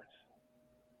Trevor Lawrence.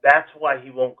 That's why he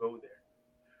won't go there.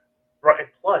 Right.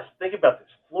 Plus, think about this.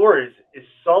 Flores is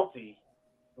salty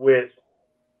with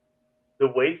the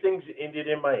way things ended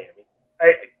in Miami.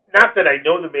 Not that I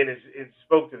know the man has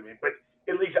spoke to me, but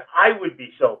at least I would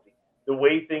be salty the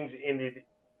way things ended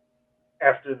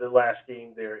after the last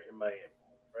game there in Miami.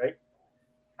 Right.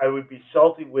 I would be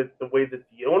salty with the way that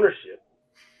the ownership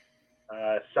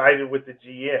sided with the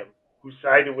GM, who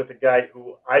sided with a guy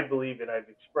who I believe and I've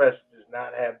expressed does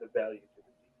not have the value to the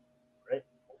team, right?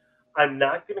 I'm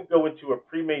not going to go into a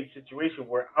pre-made situation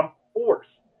where I'm forced.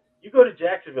 You go to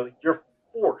Jacksonville, you're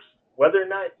forced. Whether or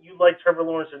not you like Trevor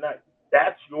Lawrence or not,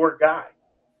 that's your guy.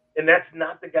 And that's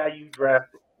not the guy you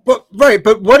drafted. But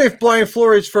what if Brian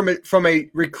Flores, from a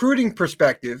recruiting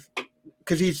perspective,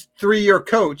 because he's 3-year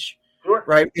coach, sure,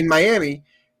 right, in Miami,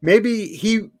 maybe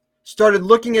he started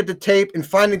looking at the tape and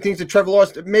finding things that Trevor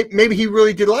Lawrence, maybe he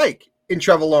really did like in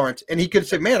Trevor Lawrence. And he could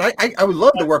say, man, I would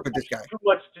love to work with this guy. Too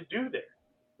much to do there,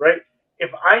 right?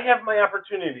 If I have my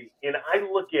opportunity and I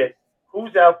look at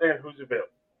who's out there and who's available.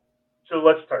 So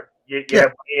let's start. You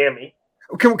have Miami.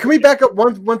 Can we back up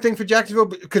one thing for Jacksonville?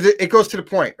 Because it goes to the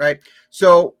point, right?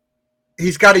 So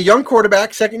he's got a young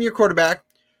quarterback, second-year quarterback,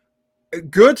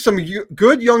 some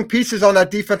good young pieces on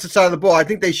that defensive side of the ball. I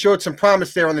think they showed some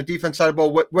promise there on the defense side of the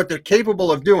ball, what they're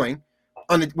capable of doing,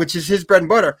 which is his bread and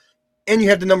butter. And you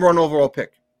have the number 1 overall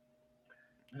pick.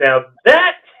 Now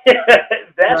that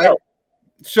right? Helps.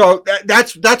 So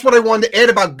that's what I wanted to add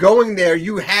about going there.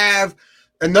 You have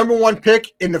a number 1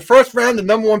 pick in the first round, the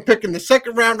number 1 pick in the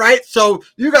second round, right? So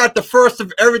you got the first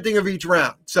of everything of each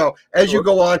round. So as you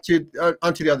go on to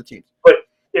onto the other teams. But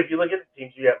if you look at the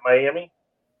teams, you have Miami.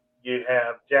 You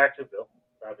have Jacksonville,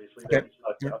 obviously, that we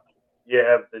talked about. You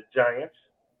have the Giants,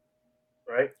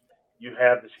 right? You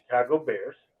have the Chicago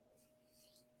Bears.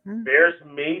 Bears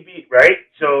maybe, right?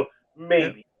 So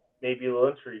maybe a little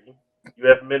intriguing. You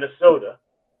have Minnesota.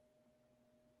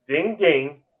 Ding,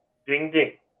 ding, ding,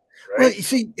 ding. Right?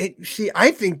 Well,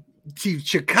 I think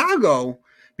Chicago,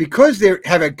 because they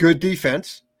have a good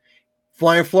defense,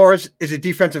 Brian Flores is a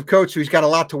defensive coach, so he's got a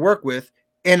lot to work with,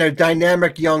 and a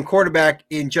dynamic young quarterback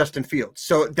in Justin Fields.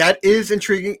 So that is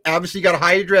intriguing. Obviously, you got a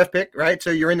higher draft pick, right?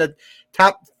 So you're in the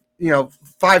top,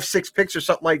 5-6 picks or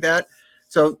something like that.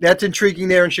 So that's intriguing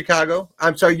there in Chicago.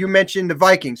 I'm sorry, you mentioned the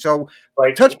Vikings. So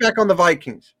touch back on the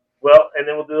Vikings. Well, and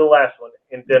then we'll do the last one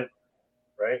in Denver,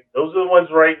 right? Those are the ones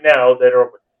right now that are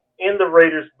open. And the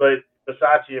Raiders, but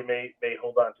Bisaccia may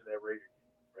hold on to that Raiders,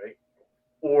 right?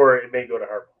 Or it may go to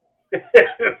Harbaugh.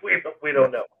 we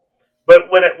don't know.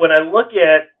 But when I look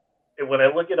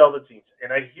at all the teams,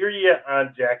 and I hear you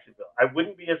on Jacksonville, I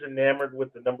wouldn't be as enamored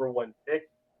with the number 1 pick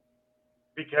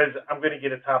because I'm going to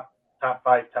get a top 5,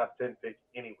 top 10 pick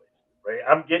anyways, right?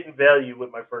 I'm getting value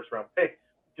with my first round pick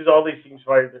because all these teams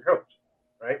fired their coach,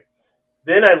 right?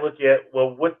 Then I look at,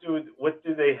 well, what do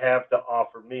they have to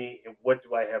offer me, and what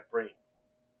do I have bringing?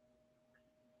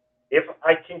 If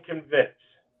I can convince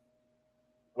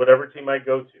whatever team I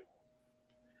go to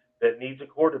that needs a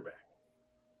quarterback,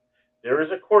 there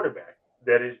is a quarterback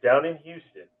that is down in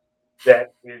Houston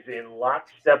that is in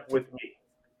lockstep with me.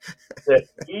 That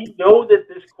we know that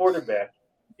this quarterback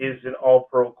is an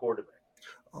all-pro quarterback.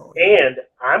 And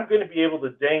I'm going to be able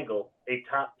to dangle a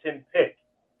top 10 pick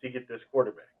to get this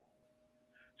quarterback.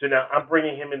 So now I'm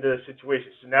bringing him into the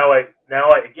situation. So now I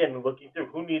again looking through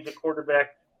who needs a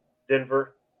quarterback.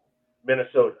 Denver,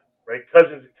 Minnesota, right?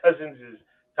 Cousins is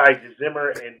tied to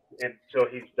Zimmer, and so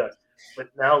he's done. But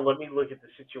now let me look at the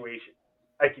situation.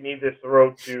 I can either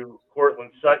throw to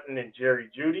Cortland Sutton and Jerry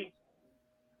Jeudy,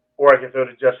 or I can throw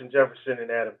to Justin Jefferson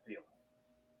and Adam Thielen.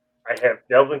 I have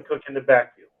Delvin Cook in the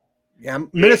backfield. Yeah,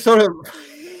 Minnesota.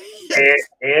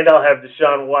 And I'll have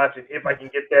Deshaun Watson if I can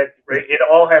get that. Right? It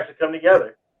all has to come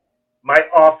together. My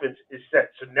offense is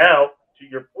set. So now, to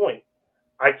your point,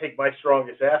 I take my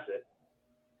strongest asset,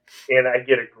 and I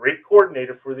get a great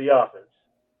coordinator for the offense,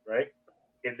 right?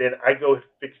 And then I go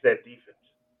fix that defense.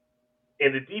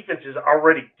 And the defense is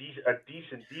already a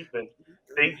decent defense.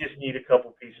 They just need a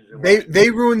couple pieces.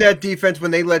 They ruined that defense when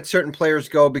they let certain players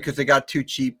go because they got too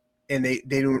cheap, and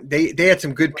they had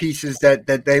some good pieces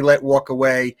that they let walk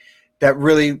away that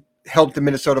really helped the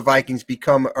Minnesota Vikings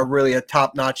become a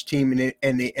top-notch team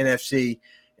in the NFC.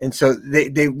 And so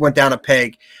they went down a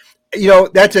peg. You know,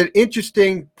 that's an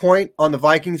interesting point on the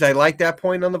Vikings. I like that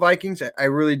point on the Vikings. I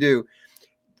really do.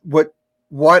 What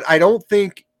I don't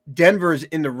think Denver's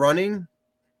in the running.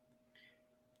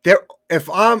 If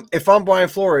I'm Brian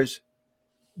Flores,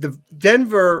 the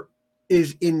Denver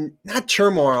is in not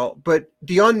turmoil, but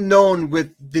the unknown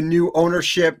with the new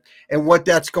ownership and what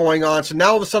that's going on. So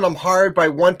now all of a sudden I'm hired by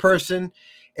one person,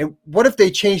 and what if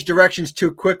they change directions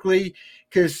too quickly?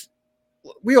 Because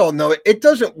we all know it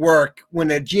doesn't work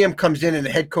when a GM comes in and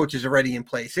the head coach is already in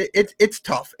place. It's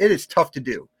tough. It is tough to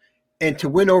do, and to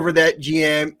win over that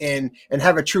GM and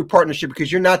have a true partnership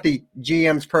because you're not the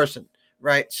GM's person,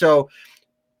 right? So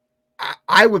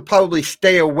I would probably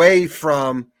stay away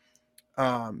from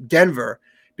Denver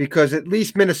because at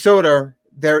least Minnesota,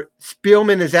 their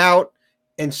Spielman is out,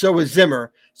 and so is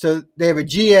Zimmer. So they have a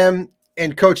GM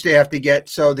and coach they have to get.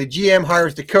 So the GM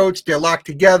hires the coach. They're locked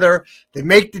together. They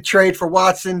make the trade for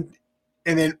Watson,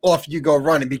 and then off you go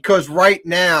running. Because right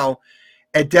now,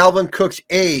 at Dalvin Cook's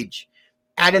age,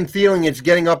 Adam Thielen is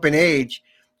getting up in age.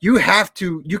 You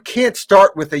can't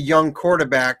start with a young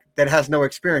quarterback that has no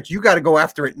experience. You got to go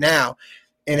after it now.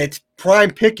 And it's prime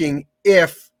picking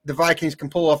if the Vikings can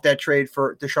pull off that trade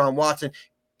for Deshaun Watson.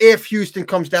 If Houston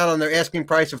comes down on their asking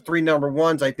price of 3 number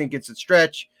ones, I think it's a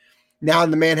stretch. Now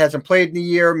the man hasn't played in a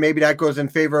year. Maybe that goes in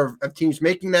favor of teams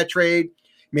making that trade.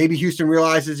 Maybe Houston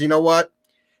realizes, you know what?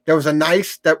 There was a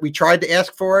nice that we tried to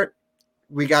ask for it.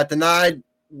 We got denied.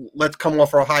 Let's come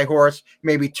off our high horse.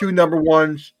 Maybe 2 number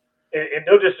ones. And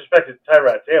no disrespect to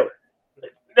Tyrod Taylor.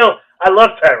 No, I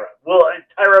love Tyrod. Well,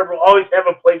 Tyrod will always have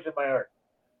a place in my heart.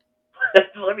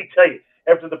 Let me tell you,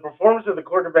 after the performance of the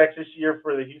quarterbacks this year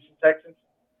for the Houston Texans,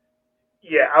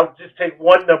 yeah, I'll just take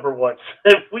 1 number one.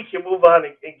 If we can move on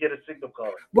and get a signal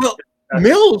caller. Well,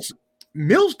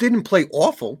 Mills didn't play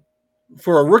awful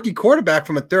for a rookie quarterback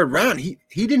from a 3rd round. He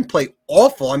didn't play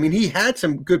awful. I mean, he had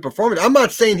some good performance. I'm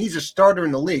not saying he's a starter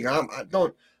in the league.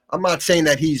 I'm not saying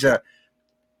that he's a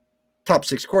top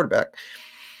 6 quarterback.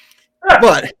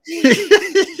 But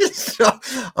so,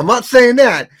 I'm not saying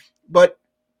that. But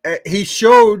he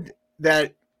showed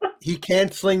that he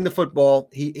can sling the football.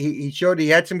 He showed he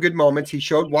had some good moments. He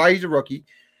showed why he's a rookie.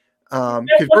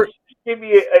 Give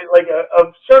me a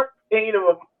sharp pain of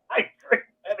a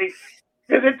migraine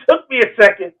because it took me a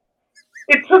second.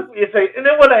 And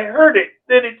then when I heard it,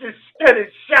 then it just kind of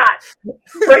shot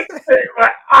right in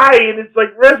my eye, and it's like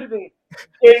resonating.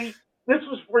 Hey, this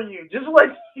was for you, just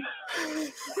like.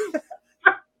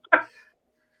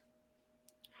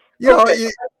 You know,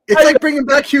 it's like bringing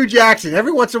back Hugh Jackson.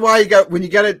 Every once in a while, when you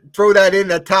got to throw that in,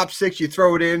 that top 6, you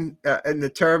throw it in the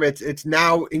term. It's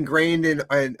now ingrained in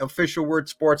official word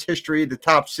sports history, the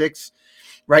top 6,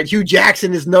 right? Hugh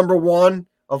Jackson is number 1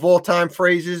 of all time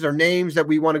phrases or names that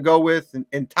we want to go with,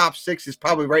 and top 6 is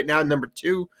probably right now number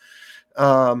 2.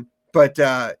 I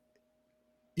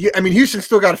mean, Houston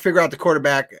still got to figure out the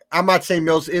quarterback. I'm not saying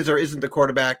Mills is or isn't the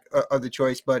quarterback of the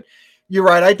choice, but you're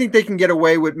right. I think they can get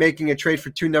away with making a trade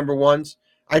for 2 number ones.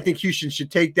 I think Houston should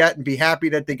take that and be happy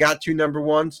that they got 2 number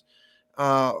ones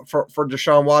for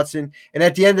Deshaun Watson. And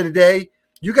at the end of the day,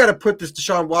 you got to put this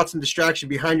Deshaun Watson distraction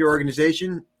behind your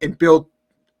organization and build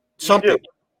something.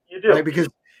 You do. Right? Because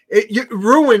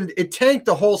it tanked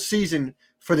the whole season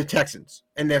for the Texans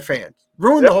and their fans.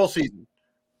 Ruined the whole season.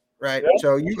 Right? Yep.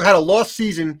 So you had a lost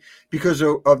season because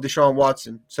of Deshaun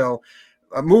Watson. So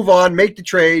move on, make the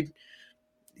trade.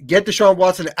 Get Deshaun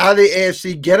Watson out of the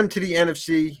AFC, get him to the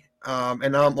NFC,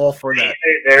 and I'm all for that.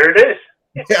 There it is.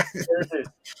 There it is.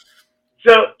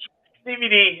 So, Stevie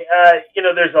D,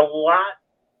 there's a lot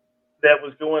that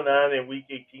was going on in Week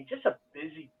 18. Just a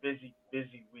busy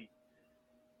week.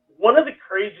 One of the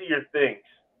crazier things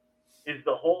is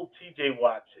the whole T.J.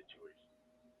 Watt situation.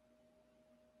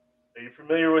 Are you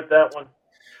familiar with that one?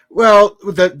 Well,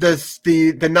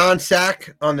 the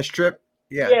non-sack on the strip,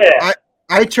 yeah. Yeah.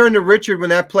 I turned to Richard when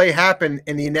that play happened,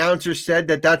 and the announcer said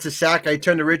that that's a sack. I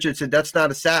turned to Richard and said that's not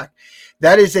a sack.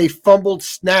 That is a fumbled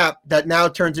snap that now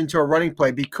turns into a running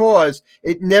play because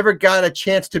it never got a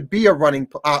chance to be a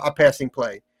passing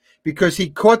play because he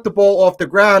caught the ball off the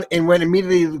ground and went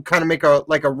immediately kind of make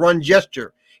a run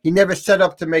gesture. He never set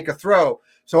up to make a throw.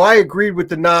 So I agreed with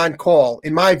the non-call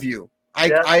in my view. I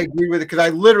agree with it because I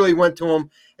literally went to him.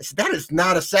 I said, that is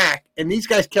not a sack. And these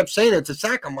guys kept saying it's a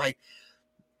sack. I'm like,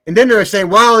 and then they were saying,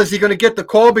 well, is he going to get the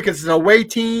call because it's an away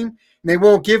team and they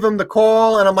won't give him the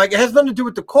call? And I'm like, it has nothing to do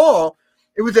with the call.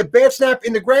 It was a bad snap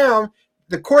in the ground.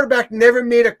 The quarterback never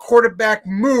made a quarterback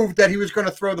move that he was going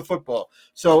to throw the football.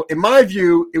 So in my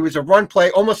view, it was a run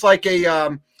play, almost like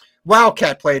a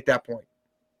wildcat play at that point.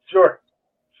 Sure.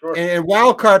 And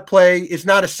wildcat play is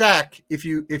not a sack if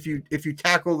you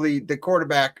tackle the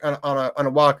quarterback on a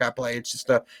wildcat play. It's just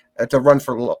a run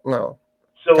for no.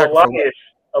 So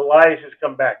Elias has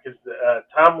come back because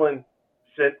Tomlin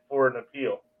sent for an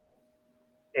appeal,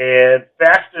 and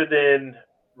faster than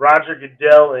Roger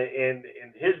Goodell and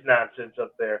his nonsense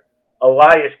up there,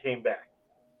 Elias came back.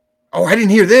 Oh, I didn't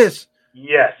hear this.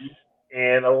 Yes,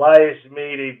 and Elias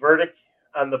made a verdict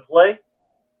on the play.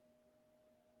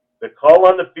 The call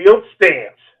on the field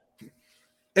stands.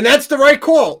 And that's the right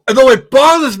call. Although it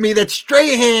bothers me that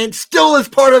Strahan still is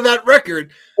part of that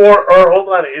record. Or hold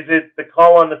on, is it the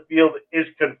call on the field is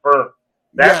confirmed?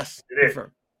 Yes, it is.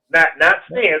 Confirmed. Not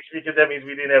stands because that means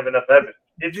we didn't have enough evidence.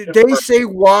 Did they say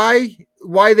why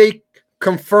they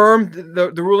confirmed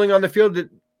the ruling on the field?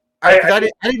 I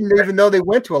didn't even know they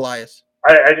went to Elias.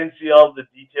 I didn't see all the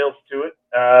details to it,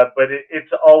 but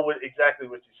it's all exactly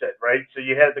what you said, right? So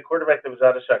you had the quarterback that was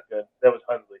out of shotgun. That was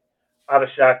Hundley. Out of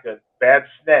shotgun. Bad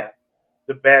snap.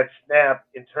 The bad snap,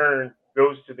 in turn,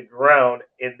 goes to the ground,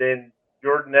 and then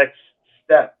your next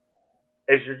step,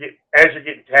 as you're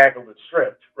getting tackled and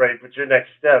stripped, right? But your next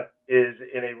step is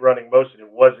in a running motion.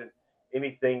 It wasn't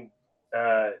anything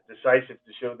decisive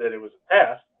to show that it was a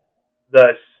pass.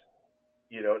 Thus,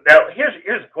 now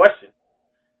here's a question.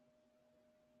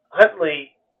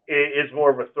 Huntley is more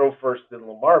of a throw first than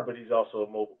Lamar, but he's also a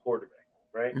mobile quarterback,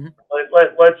 right? Mm-hmm.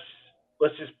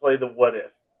 Let's just play the what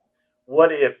if.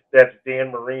 What if that's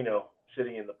Dan Marino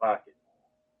sitting in the pocket,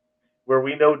 where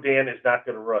we know Dan is not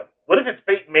going to run? What if it's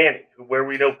Peyton Manning, where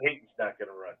we know Peyton's not going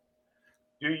to run?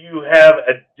 Do you have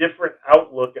a different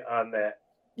outlook on that?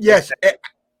 Yes,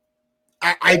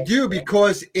 I do,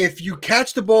 because if you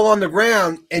catch the ball on the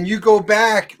ground and you go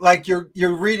back like you're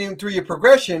reading through your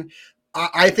progression,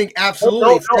 I think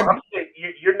absolutely. No, I'm saying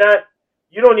you're not.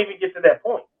 You don't even get to that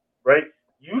point, right?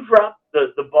 You drop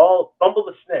the ball, fumble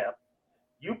the snap,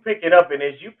 you pick it up, and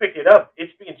as you pick it up,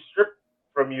 it's being stripped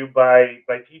from you by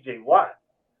T.J. Watt.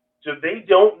 So they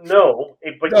don't know.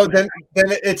 Then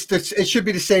it should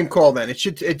be the same call. Then it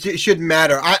shouldn't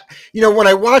matter. When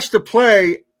I watched the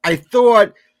play, I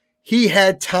thought he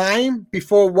had time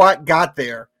before Watt got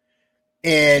there,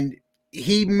 and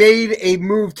he made a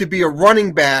move to be a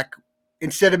running back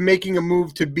instead of making a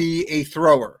move to be a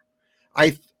thrower.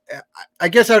 I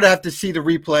guess I would have to see the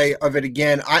replay of it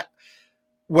again.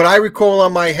 What I recall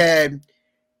on my head,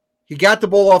 he got the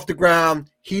ball off the ground.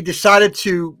 He decided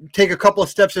to take a couple of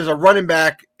steps as a running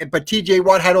back, but T.J.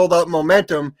 Watt had all that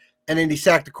momentum, and then he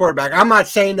sacked the quarterback. I'm not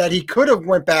saying that he could have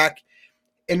went back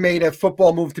and made a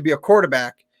football move to be a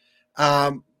quarterback,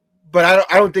 but I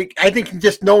don't think. I think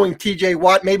just knowing T.J.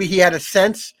 Watt, maybe he had a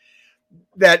sense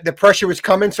that the pressure was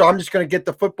coming, so I'm just going to get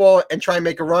the football and try and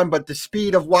make a run. But the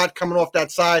speed of Watt coming off that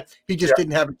side, he just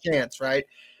didn't have a chance, right?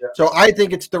 Yeah. So I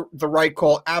think it's the right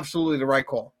call, absolutely the right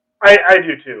call. I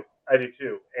do too.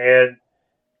 And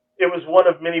it was one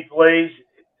of many plays.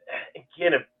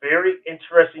 Again, a very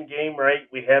interesting game, right?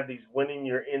 We have these winning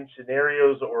you're in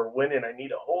scenarios or winning I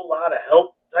need a whole lot of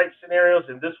help type scenarios,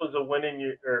 and this was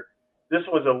this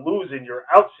was a lose and you're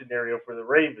out scenario for the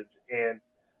Ravens. And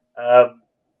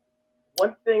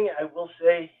one thing I will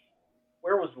say,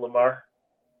 where was Lamar?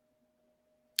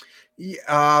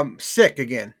 Sick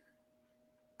again.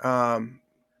 Right.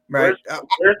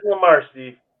 Where's Lamar,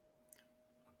 Steve?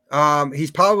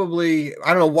 He's probably, I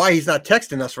don't know why he's not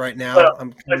texting us right now. Well,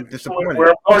 I'm kind of disappointed.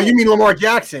 You mean Lamar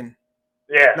Jackson?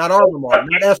 Yeah. Not our Lamar,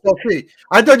 not SLT.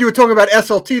 I thought you were talking about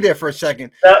SLT there for a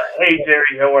second. Hey,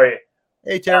 Terry, how are you?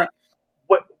 Hey, Terry.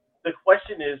 What the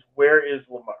question is, where is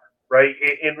Lamar, right?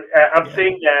 And I'm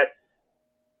saying that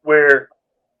where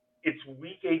it's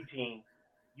week 18,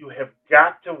 you have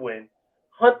got to win.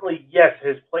 Huntley, yes,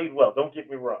 has played well. Don't get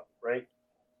me wrong, right?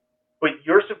 but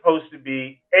you're supposed to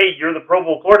be, hey, you're the Pro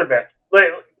Bowl quarterback.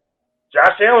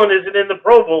 Josh Allen isn't in the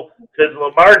Pro Bowl because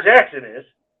Lamar Jackson is.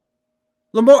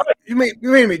 Lamar, wait a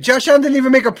minute. Josh Allen didn't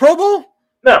even make a Pro Bowl?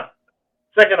 No.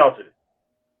 Second alternate.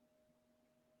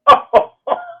 Oh,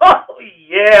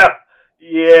 yeah.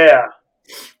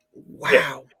 Wow.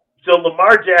 Yeah. So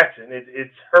Lamar Jackson,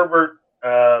 it's Herbert,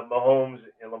 Mahomes,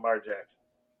 and Lamar Jackson.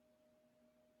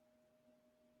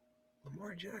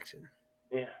 Lamar Jackson.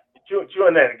 Yeah. Chew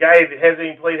on that. A guy that hasn't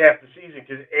even played half the season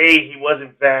because, he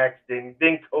wasn't vaxxed, and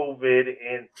then COVID,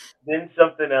 and then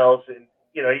something else. And,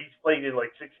 he's played in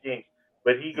like 6 games.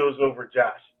 But he goes over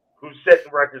Josh, who's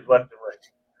setting records left and right.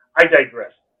 I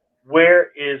digress.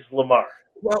 Where is Lamar?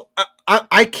 Well,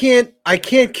 I can't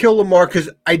kill Lamar because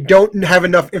I don't have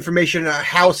enough information on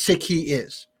how sick he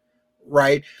is,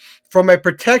 right? From a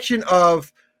protection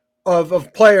of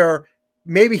player,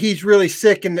 maybe he's really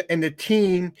sick and the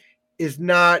team is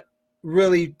not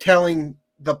really telling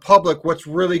the public what's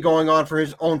really going on for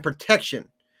his own protection.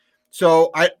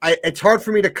 So it's hard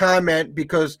for me to comment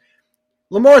because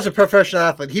Lamar's a professional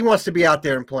athlete. He wants to be out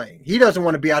there and playing. He doesn't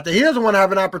want to be out there. He doesn't want to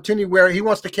have an opportunity where he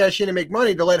wants to cash in and make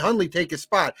money to let Hundley take his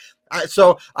spot.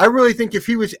 So I really think if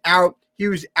he was out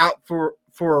for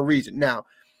a reason. Now,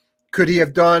 could he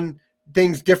have done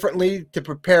things differently to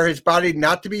prepare his body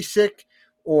not to be sick,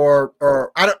 or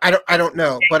I don't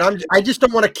know. But I just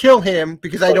don't want to kill him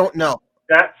because I don't know.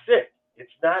 Not sick.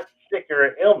 It's not sick or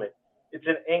an ailment. It's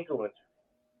an ankle injury.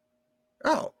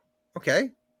 Oh, okay.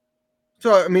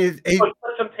 So, I mean, put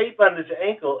some tape on his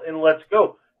ankle and let's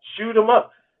go. Shoot him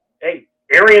up. Hey,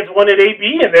 Arians wanted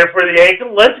AB in there for the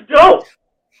ankle. Let's go.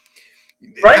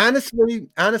 Right?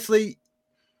 Honestly,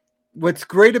 what's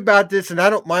great about this, and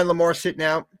I don't mind Lamar sitting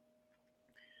out,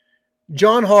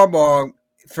 John Harbaugh,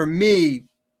 for me,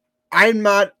 I've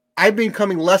been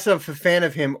becoming less of a fan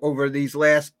of him over these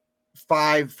last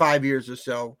five years or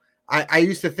so. I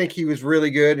used to think he was really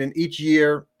good, and each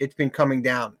year it's been coming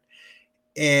down.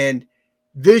 And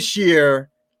this year,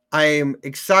 I am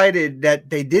excited that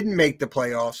they didn't make the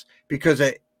playoffs because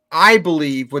I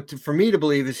believe, for me to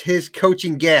believe is his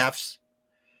coaching gaffes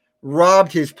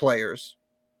robbed his players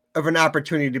of an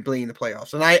opportunity to be in the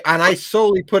playoffs. And I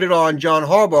solely put it on John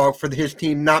Harbaugh for his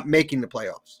team not making the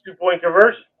playoffs. 2-point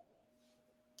conversion.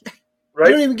 Right?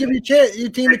 You don't even give your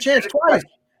team a chance twice.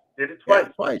 Did it twice.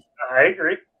 Yeah, twice. I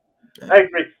agree.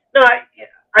 No,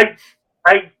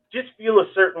 I just feel a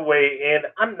certain way, and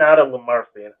I'm not a Lamar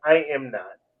fan. I am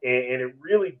not. And it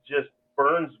really just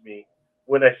burns me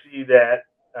when I see that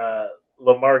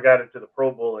Lamar got into the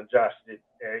Pro Bowl and Josh did.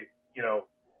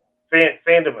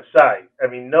 Fandom aside, I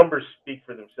mean, numbers speak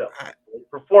for themselves.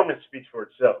 Performance speaks for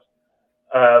itself.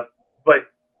 But,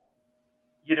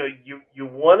 you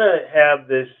want to have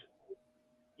this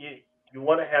you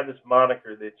want to have this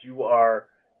moniker that you are,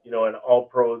 an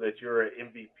all-pro, that you're an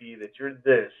MVP, that you're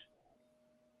this.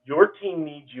 Your team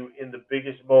needs you in the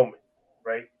biggest moment,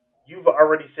 right? You've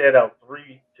already sat out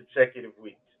 3 consecutive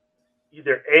weeks.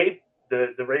 Either A,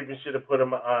 the Ravens should have put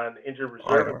him on injured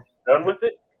reserve and done with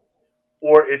it,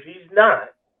 or if he's not,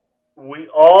 we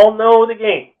all know the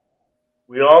game.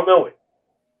 We all know it.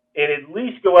 And at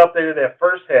least go out there that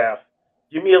first half,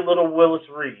 give me a little Willis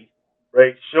Reed,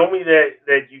 right? Show me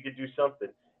that you could do something.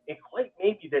 And quite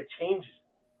maybe that changes.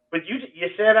 But you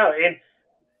sat out, and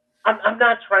I'm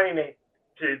not trying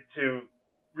to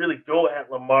really go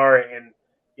at Lamar and,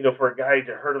 for a guy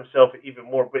to hurt himself even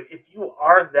more. But if you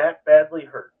are that badly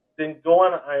hurt, then go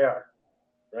on IR,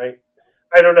 right?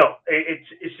 I don't know.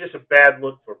 It's just a bad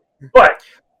look for me. But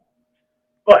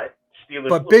Steelers.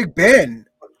 But Big Ben.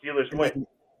 Steelers win.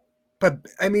 But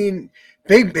I mean,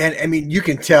 Big Ben. I mean, you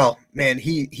can tell, man.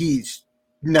 He's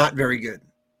not very good.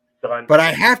 Done. But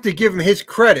I have to give him his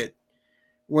credit.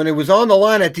 When it was on the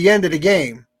line at the end of the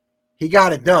game, he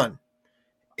got it done.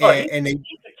 He's the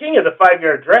king of the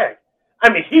 5-yard drag.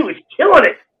 I mean, he was killing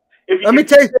it. Let me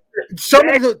tell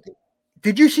you,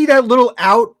 did you see that little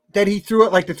out that he threw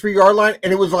at like the 3-yard line,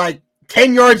 and it was like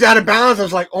 10 yards out of bounds? I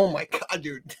was like, oh my God,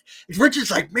 dude.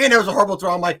 Richard's like, man, that was a horrible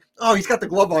throw. I'm like, oh, he's got the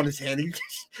glove on his hand. He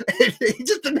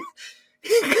just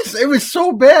it was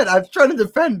so bad. I was trying to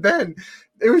defend Ben.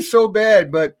 It was so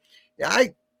bad, but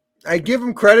I give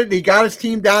him credit. He got his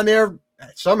team down there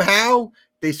somehow.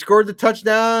 They scored the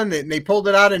touchdown, and they pulled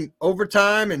it out in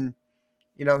overtime, and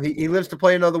he lives to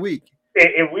play another week.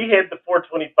 And we had the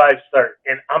 4:25 start,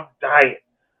 and I'm dying.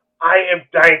 I am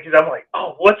dying because I'm like,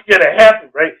 oh, what's going to happen,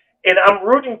 right? And I'm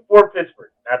rooting for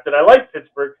Pittsburgh. Not that I like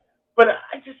Pittsburgh, but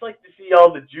I just like to see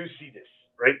all the juiciness,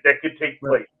 right, that could take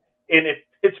place. And if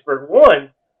Pittsburgh won,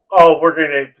 we're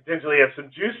going to potentially have some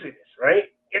juiciness, right?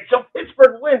 And so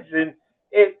Pittsburgh wins, and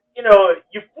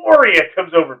euphoria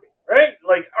comes over me, right?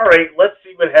 right, let's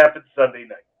see what happens Sunday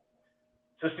night.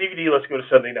 So Stevie D, let's go to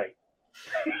Sunday night.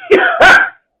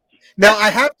 Now I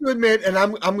have to admit, and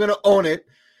I'm going to own it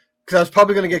because I was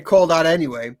probably going to get called out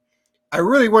anyway. I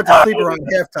really went to sleep around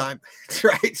halftime,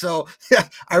 right? So yeah,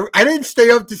 I didn't stay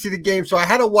up to see the game, so I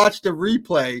had to watch the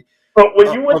replay. But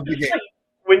when you went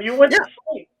to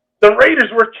sleep, the Raiders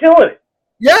were killing it.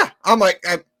 Yeah, I'm like,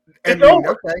 it's over.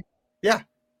 Okay, yeah.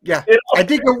 I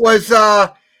think it was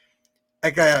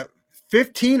like a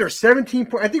 15 or 17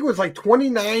 point. I think it was like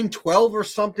 29-12 or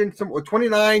something, or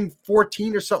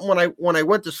 29-14 or something when I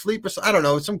went to sleep. Or I don't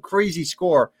know, some crazy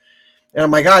score. And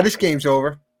I'm like, this game's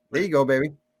over. There you go,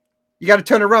 baby. You got to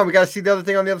turn around. We got to see the other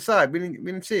thing on the other side. We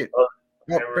didn't see it.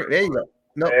 There you go.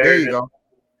 No, there you go.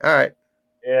 All right.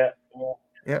 Yeah.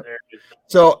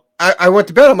 So I went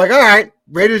to bed. I'm like, all right,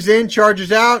 Raiders in,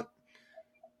 Chargers out.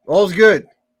 All's good.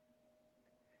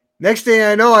 Next thing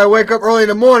I know, I wake up early in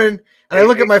the morning and I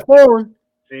look at my phone.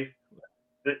 See,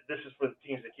 this is for the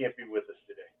teams that can't be with us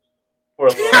today. For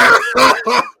a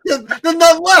little There's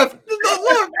nothing left.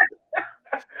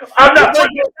 I'm not.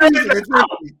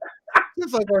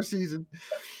 Just like our season.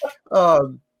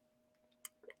 And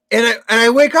I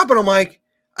wake up and I'm like,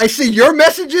 I see your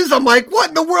messages. I'm like, what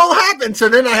in the world happened? So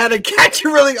then I had to catch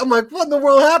you really. I'm like, what in the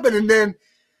world happened? And then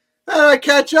I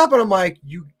catch up and I'm like,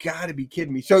 you got to be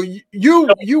kidding me. So you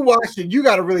watched it. You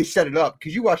got to really set it up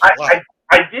because you watched it live.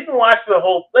 I didn't watch the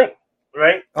whole thing,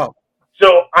 right? Oh.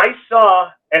 So I saw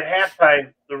at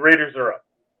halftime the Raiders are up.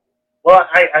 Well,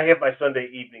 I have my Sunday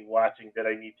evening watching that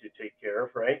I need to take care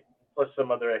of, right? Plus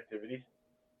some other activities.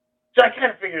 So I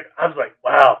kind of figured, I was like,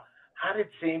 wow, how did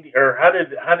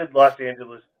Los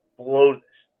Angeles blow this,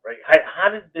 right? How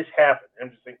did this happen? I'm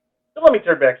just thinking, so let me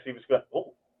turn back and see what's going on.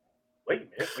 Oh, wait a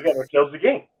minute, we got ourselves a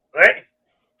game, right?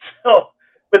 So,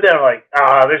 but then I'm like,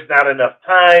 there's not enough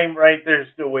time, right? There's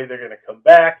no way they're going to come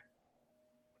back.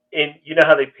 And you know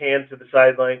how they pan to the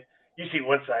sideline? You see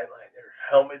one sideline, their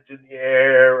helmets in the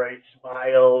air, right?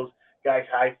 Smiles, guys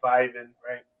high-fiving,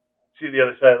 right? See the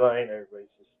other sideline,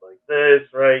 everybody's just like this,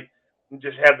 right? And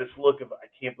just have this look of, I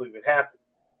can't believe it happened.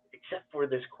 Except for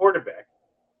this quarterback,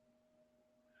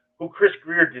 who Chris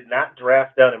Grier did not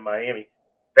draft down in Miami.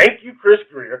 Thank you, Chris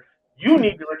Grier. You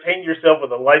need to retain yourself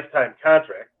with a lifetime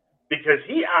contract because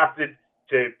he opted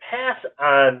to pass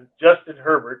on Justin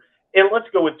Herbert, and let's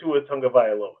go with Tua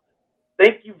Tagovailoa.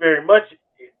 Thank you very much.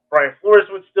 Brian Flores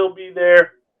would still be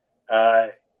there.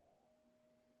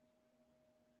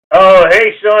 Oh,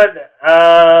 hey, Sean.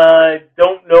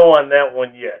 Don't know on that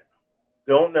one yet.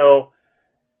 Don't know.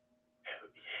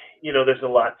 You know, there's a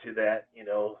lot to that. You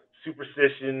know,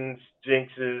 superstitions,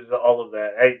 jinxes, all of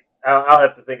that. I'll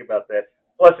have to think about that.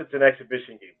 Plus, it's an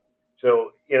exhibition game.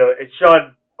 So, you know, and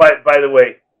Sean, by the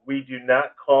way, we do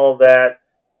not call that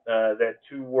that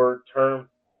two-word term.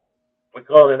 We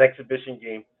call it an exhibition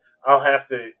game. I'll have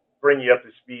to bring you up to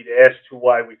speed as to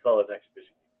why we call it an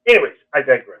exhibition game. Anyways, I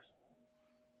digress.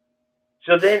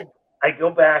 So then I go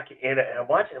back and I'm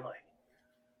watching, I'm like,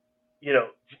 you know,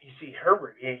 you see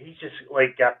Herbert, he's just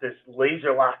like got this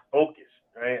laser lock focus,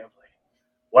 right? I'm like,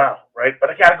 wow, right?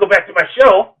 But I got to go back to my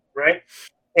show, right?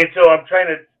 And so I'm trying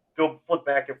to go flip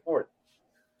back and forth.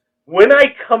 When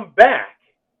I come back,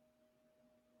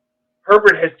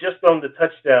 Herbert has just thrown the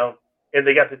touchdown and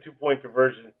they got the 2-point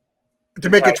conversion. To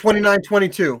make it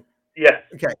 29-22. Yes.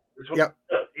 Okay. Yep.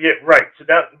 Yeah, right. So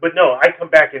now, but no, I come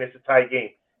back and it's a tie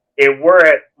game. And we're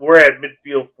at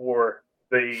midfield for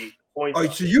the point. Oh,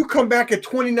 so you come back at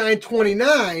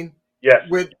 29-29. Yes.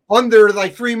 With under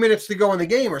like 3 minutes to go in the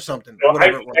game or something. No,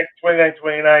 I come back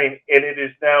 29-29, and it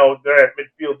is now they're at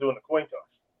midfield doing the coin toss.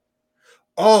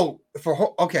 Oh,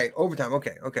 overtime.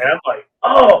 Okay. And I'm like,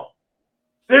 oh,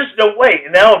 there's no way.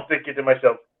 And now I'm thinking to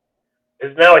myself,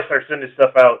 as now I start sending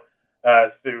stuff out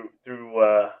through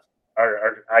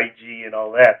our IG and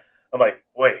all that. I'm like,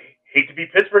 boy, hate to be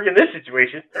Pittsburgh in this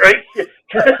situation, right?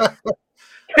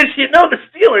 Because you know the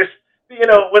Steelers, you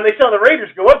know, when they saw the Raiders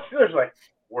go up, Steelers were like,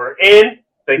 we're in.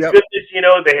 Thank goodness, you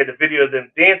know, they had the video of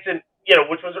them dancing, you know,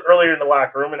 which was earlier in the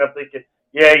locker room, and I'm thinking,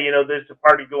 yeah, you know, there's a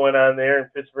party going on there in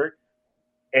Pittsburgh.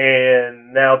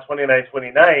 And now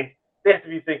 29-29, they have to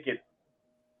be thinking,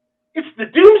 it's the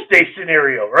doomsday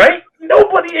scenario, right?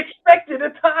 Nobody expected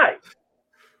a tie.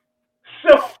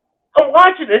 So I'm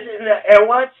watching this, and I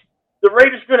watch the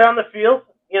Raiders go down the field.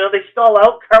 You know, they stall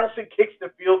out. Carlson kicks the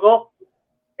field goal.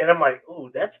 And I'm like, ooh,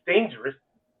 that's dangerous.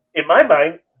 In my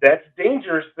mind, that's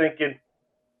dangerous thinking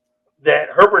that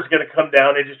Herbert's going to come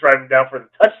down and just drive him down for the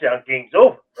touchdown. Game's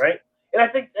over, right? And I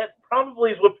think that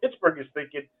probably is what Pittsburgh is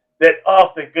thinking, that,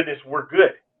 oh, thank goodness, we're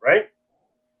good, right?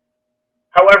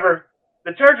 However,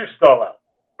 the Chargers stall out,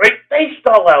 right? They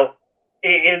stall out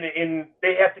and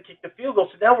they have to kick the field goal.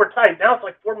 So now we're tied. Now it's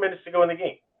like 4 minutes to go in the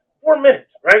game. 4 minutes,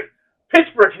 right?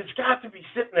 Pittsburgh has got to be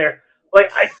sitting there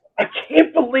like I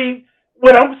can't believe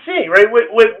what I'm seeing, right?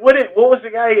 What was the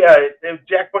guy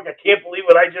Jack Buck? I can't believe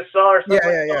what I just saw, or something.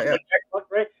 Yeah. Like Jack Buck,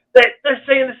 right? They're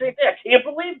saying the same thing. I can't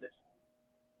believe this.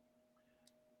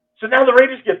 So now the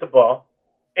Raiders get the ball,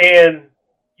 and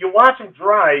you watch them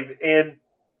drive, and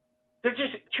they're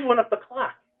just chewing up the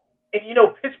clock. And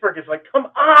Pittsburgh is like, come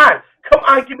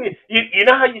on, give me. You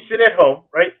know how you sit at home,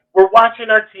 right? We're watching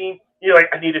our team. You're like,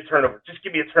 I need a turnover. Just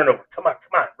give me a turnover. Come on,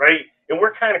 right? And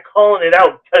we're kind of calling it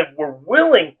out because we're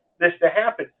willing this to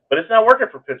happen, but it's not working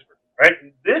for Pittsburgh, right?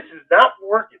 This is not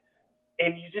working.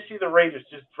 And you just see the Raiders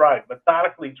just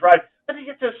methodically drive. Then you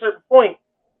get to a certain point,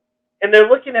 and they're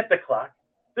looking at the clock.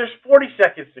 There's 40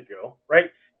 seconds to go,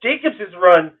 right? Jacobs has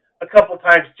run a couple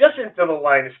times just into the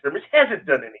line of scrimmage, hasn't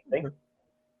done anything.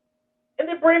 And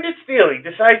then Brandon Staley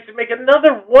decides to make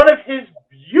another one of his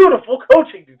beautiful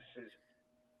coaching decisions,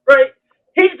 right?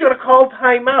 He's going to call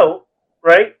timeout,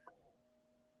 right,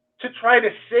 to try to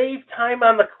save time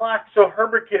on the clock so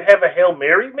Herbert could have a Hail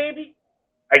Mary, maybe?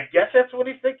 I guess that's what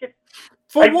he's thinking.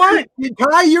 For what?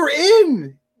 Ty, you're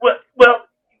in. Well,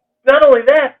 not only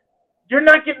that, you're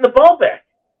not getting the ball back,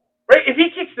 right? If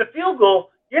he kicks the field goal,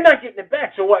 you're not getting it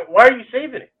back. So why are you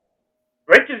saving it?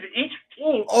 Right? Because each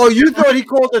team. Oh, you thought he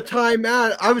called a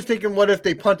timeout. I was thinking, what if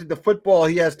they punted the football?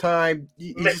 He has time.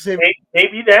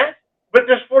 Maybe that. But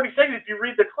there's 40 seconds if you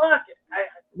read the clock.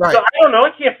 Right. So I don't know.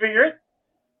 I can't figure it.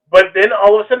 But then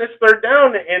all of a sudden it's third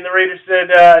down, and the Raiders said,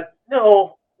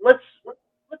 no, let's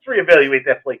reevaluate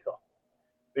that play call.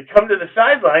 They come to the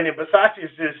sideline, and Bisaccia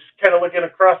is just kind of looking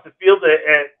across the field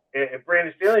at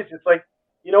Brandon Staley. It's just like,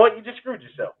 you know what? You just screwed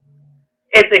yourself.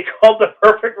 And they called the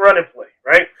perfect running play,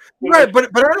 right? Right, but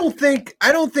I don't think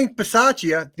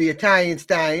Bisaccia, the Italian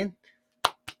stallion,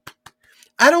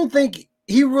 I don't think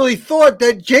he really thought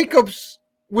that Jacobs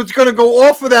was going to go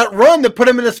off of that run to put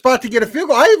him in a spot to get a field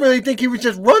goal. I really think he was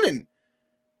just running.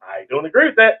 I don't agree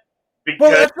with that.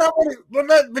 Well, that's not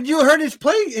what. But you heard his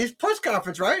press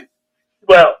conference, right?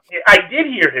 Well, I did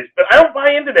hear his, but I don't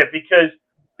buy into that because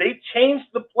they changed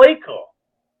the play call.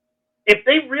 If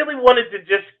they really wanted to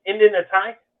just end in a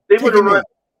tie, they would have run.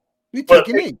 You take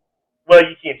a knee. Well,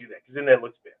 you can't do that because then that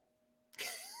looks bad,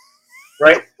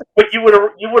 right? But you would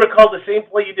have called the same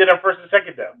play you did on first and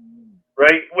second down,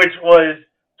 right? Which was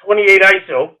 28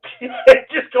 ISO,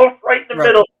 just go right in the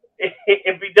middle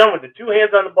and be done with it. 2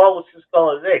 hands on the ball, let's just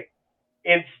call it a day.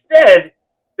 Instead,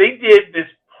 they did this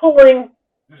pulling,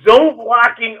 zone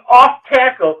blocking off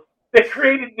tackle that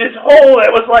created this hole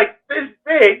that was like this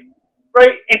big,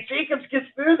 right? And Jacobs gets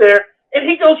through there, and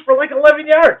he goes for like 11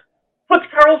 yards, puts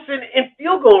Carlson in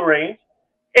field goal range,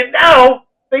 and now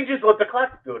they just let the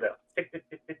clock go down. Tick, tick,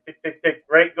 tick, tick, tick, tick, tick,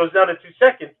 right? Goes down to 2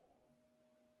 seconds.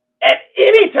 At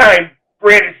any time,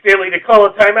 Brandon Staley to call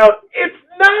a timeout, it's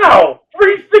now.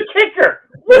 Freeze the kicker.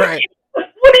 What are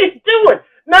you doing?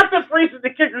 Not that freezing the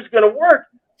kicker is going to work,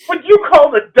 but you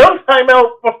called a dumb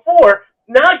timeout before.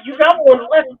 Now you got one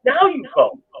left. Now you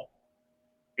call.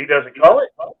 He doesn't call it.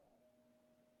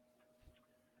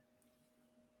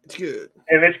 It's good.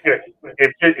 And it's good.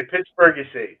 If Pittsburgh is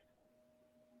saved.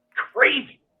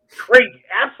 Crazy,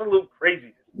 absolute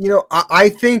craziness. You know, I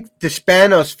think the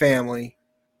Spanos family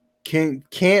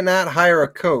cannot hire a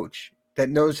coach that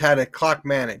knows how to time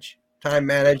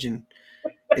manage, and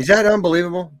is that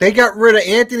unbelievable? They got rid of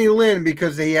Anthony Lynn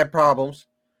because he had problems,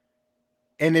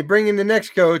 and they bring in the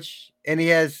next coach, and he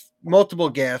has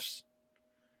multiple gaffes.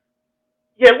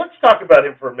 Yeah, let's talk about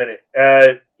him for a minute.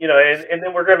 And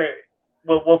then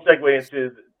we'll segue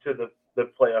into the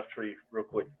playoff tree real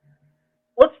quick.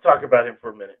 Let's talk about him for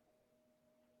a minute.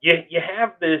 You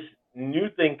have this new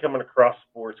thing coming across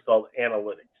sports called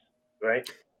analytics, right?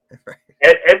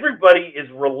 Everybody is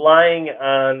relying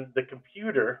on the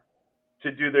computer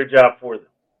to do their job for them,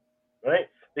 right?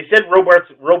 They said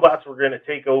robots were going to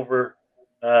take over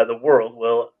the world.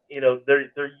 Well,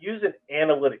 they're using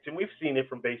analytics, and we've seen it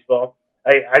from baseball.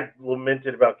 I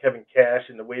lamented about Kevin Cash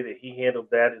and the way that he handled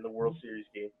that in the World Series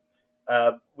game.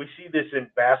 We see this in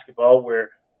basketball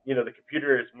where the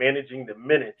computer is managing the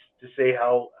minutes to say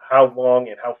how long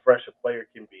and how fresh a player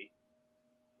can be.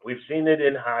 We've seen it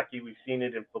in hockey. We've seen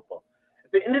it in football.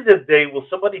 At the end of the day, will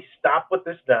somebody stop with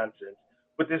this nonsense,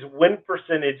 with this win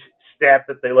percentage stat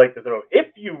that they like to throw?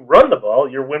 If you run the ball,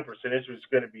 your win percentage is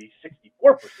going to be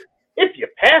 64%. If you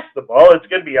pass the ball, it's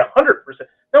going to be 100%.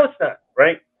 No, it's not,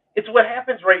 right? It's what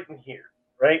happens right in here,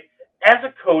 right? As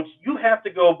a coach, you have to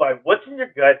go by what's in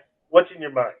your gut, what's in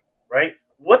your mind, right?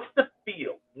 What's the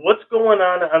field? What's going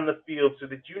on the field so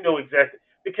that you know exactly?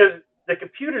 Because the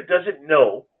computer doesn't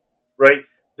know, right,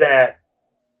 that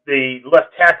the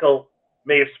left tackle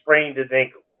may have sprained his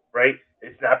ankle, right?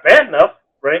 It's not bad enough,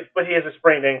 right? But he has a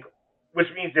sprained ankle, which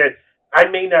means that I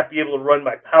may not be able to run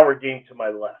my power game to my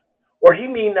left. Or he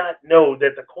may not know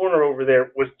that the corner over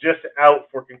there was just out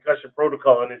for concussion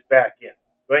protocol on his back end,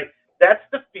 right? That's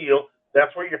the feel.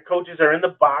 That's where your coaches are in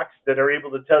the box that are able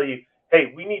to tell you,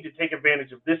 hey, we need to take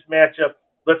advantage of this matchup.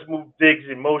 Let's move Diggs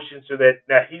in motion so that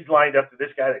now he's lined up to this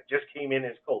guy that just came in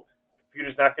as cold. The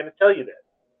computer's not going to tell you that.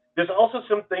 There's also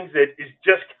some things that is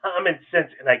just common sense,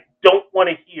 and I don't want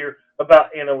to hear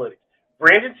about analytics.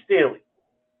 Brandon Staley,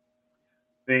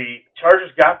 the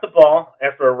Chargers got the ball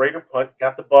after a Raider punt,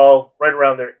 got the ball right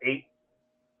around their 8.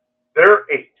 Their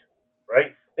 8,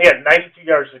 right? They had 92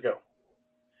 yards to go.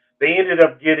 They ended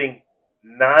up getting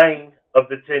 9 of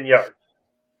the 10 yards,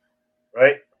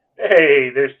 right? Hey,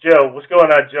 there's Joe. What's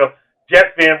going on, Joe?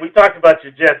 Jet fan. We talked about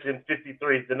your Jets in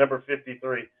 53, the number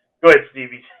 53. Go ahead,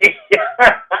 Stevie.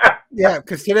 Yeah,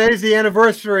 because today is the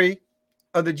anniversary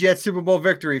of the Jets Super Bowl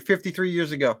victory, 53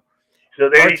 years ago. So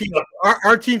there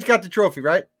our team's got the trophy,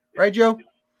 right? Right, Joe?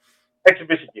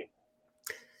 Exhibition game.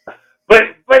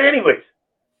 But anyways,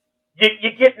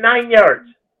 you get 9 yards.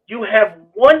 You have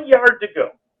 1 yard to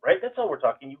go, right? That's all we're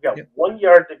talking. You got 1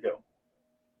 yard to go.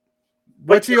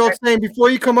 What's the old saying? Before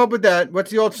you come up with that, what's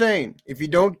the old saying? If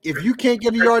you can't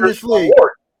get a yard in this league,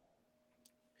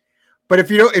 but if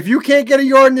you can't get a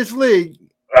yard in this league,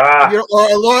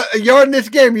 or a yard in this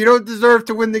game, you don't deserve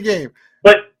to win the game.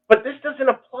 But this doesn't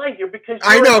apply here because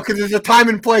I know because there's a time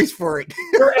and place for it.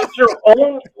 You're at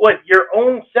your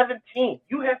own 17.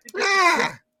 You have to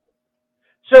get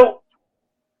So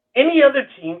any other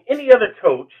team, any other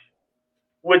coach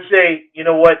would say, you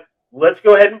know what, let's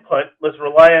go ahead and punt. Let's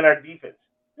rely on our defense.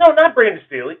 No, not Brandon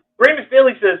Staley. Brandon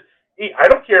Staley says, hey, I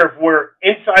don't care if we're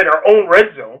inside our own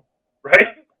red zone,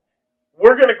 right?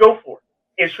 We're going to go for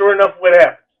it. And sure enough, what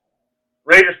happens?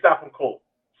 Raiders stop them cold.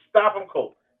 Stop them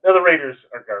cold. Now, the Raiders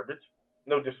are garbage.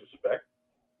 No disrespect.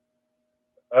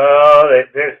 Here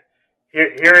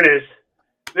it is.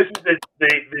 This is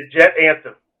the Jet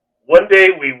anthem. One day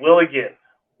we will again.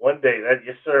 One day.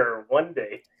 Yes, sir. One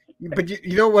day. But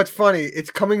you know what's funny?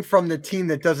 It's coming from the team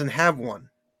that doesn't have one.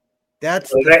 That's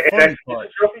the funny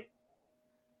part. Trophy?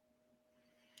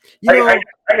 I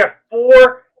got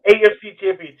 4 AFC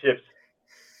championships.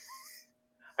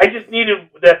 I just needed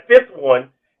that 5th one,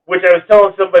 which I was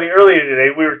telling somebody earlier today.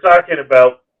 We were talking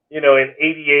about, in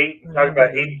 88, talking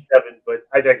about 87, but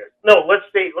I digress. No, let's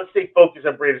stay focused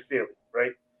on Brandon Staley,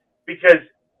 right? Because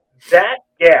that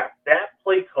gap, that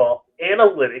play call,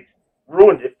 analytics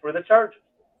ruined it for the Chargers.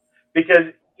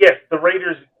 Because, yes, the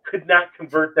Raiders could not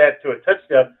convert that to a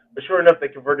touchdown, but sure enough, they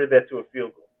converted that to a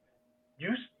field goal.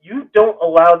 You don't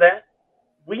allow that,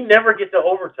 we never get to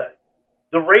overtime.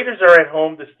 The Raiders are at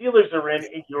home, the Steelers are in,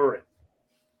 and you're in.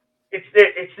 It's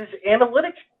this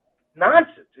analytics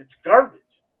nonsense. It's garbage.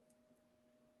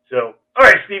 So, all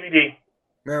right, Stevie D.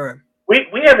 All right.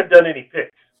 We haven't done any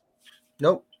picks.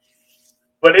 Nope.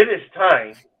 But it is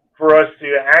time for us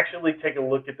to actually take a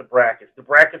look at the brackets. The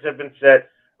brackets have been set,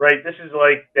 right? This is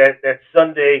like that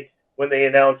Sunday when they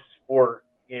announced for,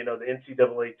 the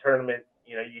NCAA tournament,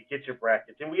 you get your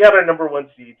brackets. And we got our number 1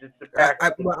 seeds. It's the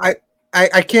Packers.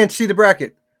 I can't see the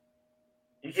bracket.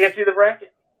 You can't see the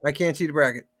bracket? I can't see the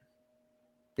bracket.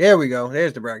 There we go.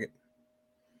 There's the bracket.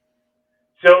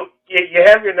 So you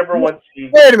have your number 1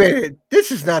 seed. Wait a minute.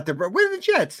 This is not the bracket. Where are the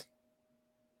Jets?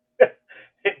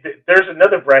 There's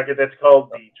another bracket that's called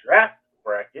the draft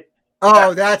bracket.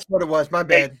 Oh, that's what it was. My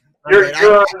bad.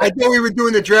 I thought we were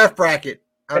doing the draft bracket.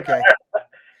 Okay.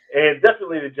 And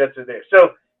definitely the Jets are there.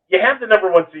 So you have the number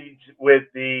 1 seeds with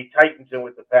the Titans and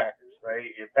with the Packers, right?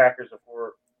 Your Packers are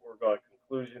foregone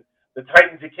conclusion. The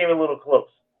Titans, it came a little close,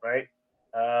 right?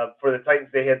 For the Titans,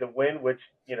 they had to win, which,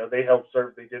 they helped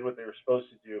serve. They did what they were supposed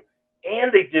to do.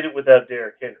 And they did it without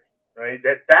Derrick Henry, right?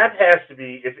 That has to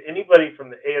be, if anybody from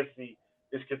the AFC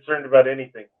is concerned about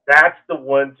anything, that's the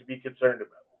one to be concerned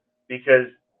about. Because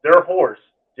their horse,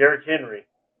 Derrick Henry,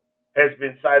 has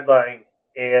been sidelined,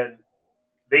 and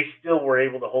they still were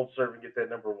able to hold serve and get that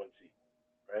number 1 seed,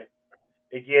 right?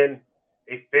 Again,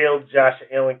 a failed Josh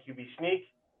Allen QB sneak.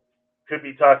 Could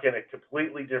be talking a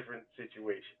completely different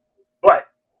situation. But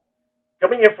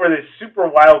coming in for this super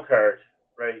wild card,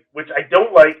 right, which I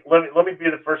don't like. Let me be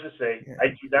the first to say I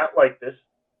do not like this.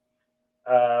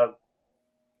 I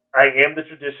am the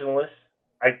traditionalist.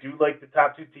 I do like the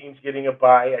top 2 teams getting a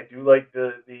bye. I do like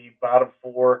the bottom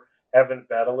 4 having to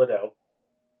battle it out.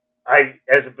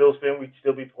 As a Bills fan, we'd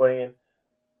still be playing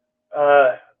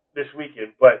this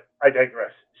weekend, but I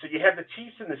digress. So you have the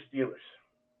Chiefs and the Steelers.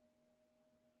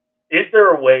 Is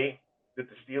there a way that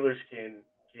the Steelers can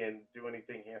can do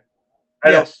anything here.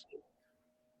 I don't Yes. really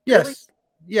Yes.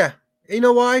 Yeah. You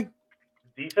know why?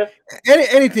 defense.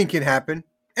 Anything can happen.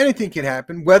 Anything can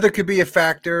happen. Weather could be a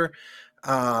factor.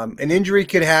 An injury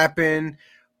could happen.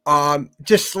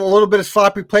 Just a little bit of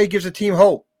sloppy play gives a team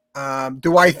hope.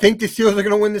 Do I think the Steelers are going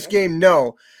to win this game?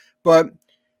 No, but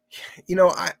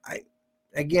I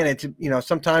again, it's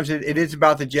sometimes it is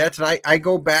about the Jets, and I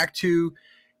go back to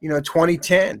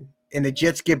 2010, and the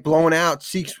Jets get blown out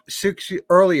six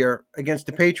earlier against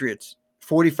the Patriots,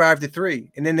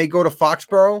 45-3, and then they go to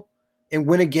Foxborough and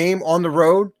win a game on the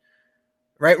road,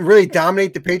 right? Really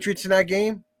dominate the Patriots in that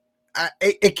game.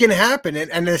 It can happen,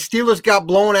 and the Steelers got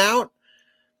blown out.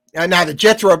 And now the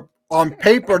Jets were on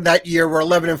paper that year were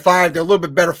 11-5. They're a little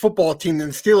bit better football team than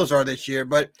the Steelers are this year,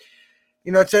 but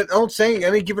it's that old saying,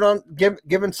 any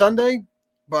given Sunday.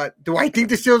 But do I think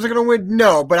the Steelers are going to win?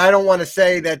 No, but I don't want to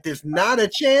say that there's not a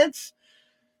chance.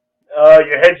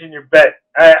 You're hedging your bet.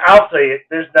 I'll say it.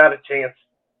 There's not a chance.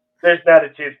 There's not a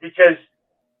chance because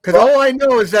all I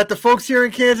know is that the folks here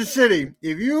in Kansas City,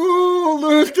 if you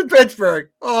lose to Pittsburgh,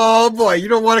 oh boy, you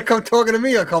don't want to come talking to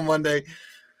me on come Monday.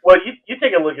 Well, you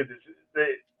take a look at this.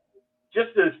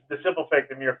 Just the simple fact,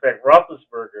 the mere fact,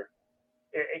 Roethlisberger,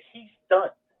 he's done,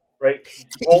 right? He's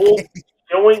old,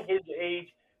 showing his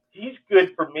age. He's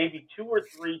good for maybe 2 or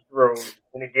 3 throws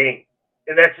in a game,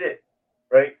 and that's it,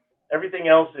 right? Everything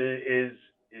else is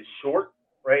short,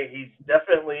 right? He's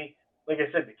definitely, like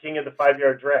I said, the king of the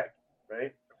 5-yard drag,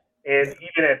 right? And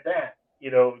even at that,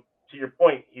 to your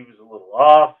point, he was a little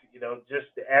off. Just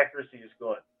the accuracy is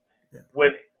gone. Yeah.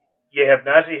 When you have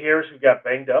Najee Harris who got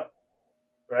banged up,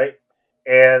 right?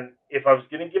 And if I was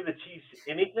going to give the Chiefs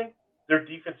anything, their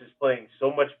defense is playing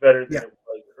so much better than it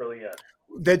was early on.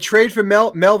 The trade for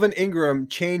Melvin Ingram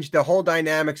changed the whole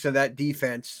dynamics of that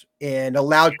defense and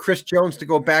allowed Chris Jones to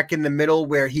go back in the middle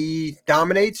where he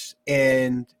dominates,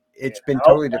 and it's been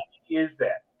totally different. Is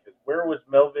that? Because where was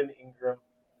Melvin Ingram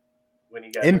when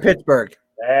he got in Pittsburgh?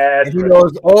 That's and he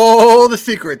knows all the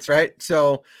secrets, right?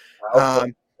 So, in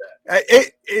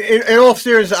all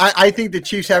seriousness, I think the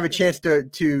Chiefs have a chance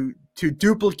to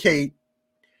duplicate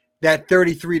that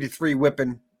 33-3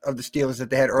 whipping of the Steelers that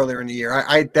they had earlier in the year.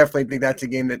 I definitely think that's a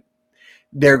game that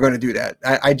they're going to do that.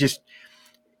 I just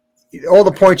all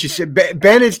the points you said.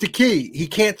 Ben is the key. He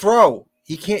can't throw.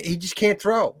 He just can't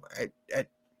throw. I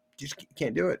just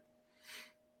can't do it.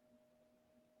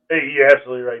 Hey, you're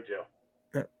absolutely right, Joe.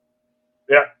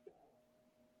 Yeah.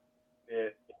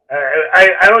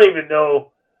 I don't even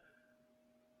know.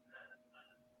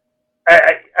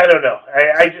 I don't know.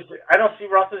 I don't see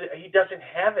Ross. He doesn't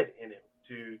have it in him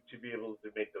to be able to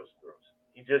make those throws.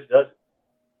 He just doesn't.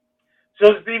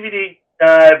 So it's DVD.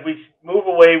 If we move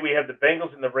away, we have the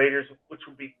Bengals and the Raiders, which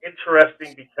will be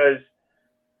interesting because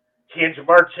can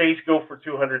Jamar Chase go for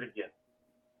 200 again?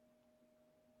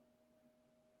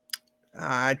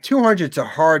 200's a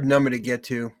hard number to get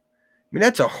to. I mean,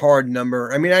 that's a hard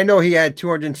number. I mean, I know he had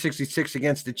 266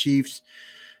 against the Chiefs,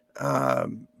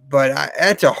 but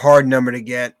that's a hard number to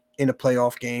get in a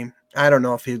playoff game. I don't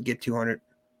know if he'll get 200.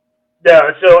 No,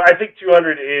 so I think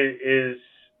 200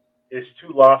 is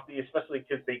too lofty, especially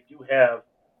because they do have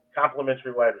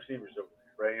complimentary wide receivers over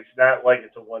there, right? It's not like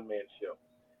it's a one-man show.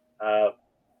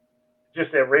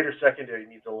 Just that Raiders secondary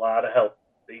needs a lot of help.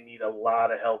 They need a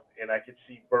lot of help, and I could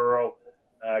see Burrow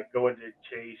going to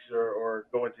Chase or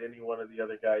going to any one of the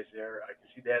other guys there. I can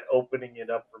see that opening it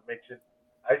up for Mixon.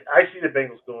 I see the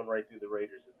Bengals going right through the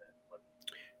Raiders in that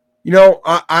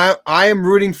one. I am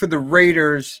rooting for the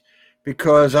Raiders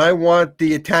because I want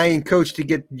the Italian coach to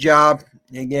get the job.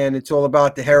 Again, it's all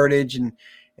about the heritage, and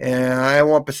I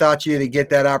want Bisaccia to get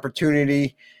that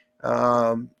opportunity.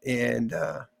 So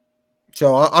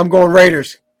I'm going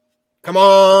Raiders. Come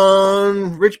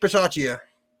on, Rich Bisaccia.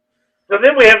 So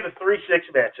then we have the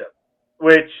 3-6 matchup,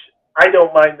 which I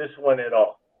don't mind this one at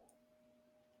all.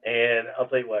 And I'll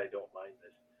tell you why I don't mind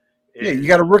this. You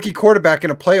got a rookie quarterback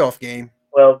in a playoff game.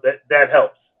 Well, that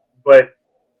helps. But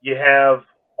you have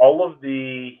all of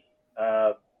the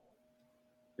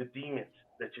demons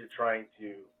that you're trying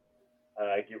to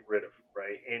get rid of,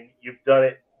 right? And you've done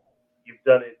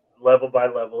it level by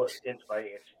level, inch by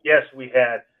inch. Yes, we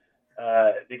had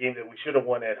the game that we should have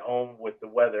won at home with the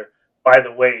weather. By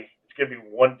the way, it's going to be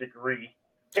 1 degree.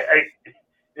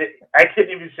 I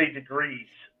couldn't even say degrees,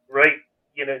 right?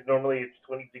 Normally it's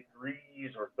 20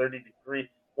 degrees or 30 degrees.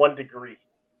 1 degree.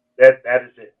 That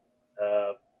is it.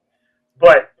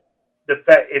 But the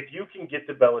fact, if you can get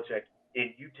to Belichick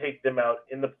and you take them out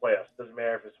in the playoffs, doesn't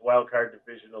matter if it's wild card,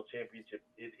 divisional championship,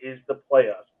 it is the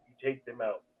playoffs. You take them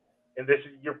out, and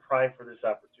you're primed for this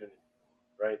opportunity,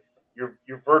 right?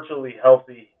 You're virtually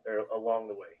healthy along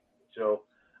the way. So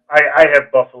I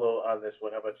have Buffalo on this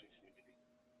one. How about you,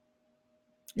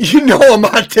 You know I'm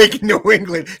not taking New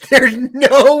England. There's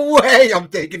no way I'm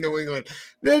taking New England.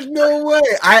 There's no way.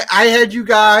 I had you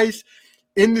guys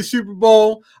in the Super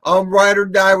Bowl. I'm ride or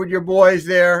die with your boys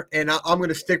there, and I'm going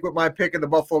to stick with my pick of the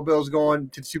Buffalo Bills going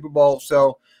to the Super Bowl.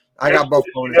 So I got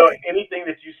Buffalo. You know, anything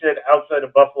that you said outside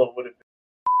of Buffalo would have been.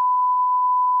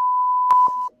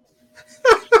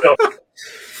 So,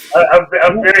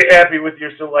 I'm very happy with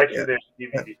your selection there,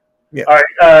 Stevie. Yeah. All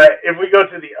right. If we go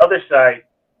to the other side,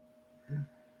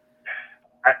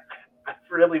 I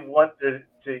really want to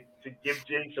give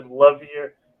Jay some love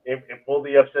here and pull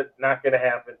the upset. Not going to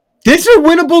happen. This is a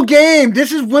winnable game.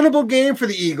 This is a winnable game for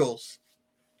the Eagles.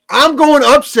 I'm going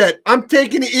upset. I'm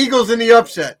taking the Eagles in the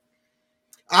upset.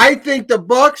 I think the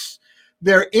Bucs,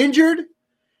 they're injured.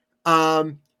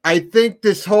 I think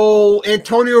this whole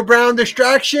Antonio Brown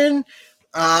distraction,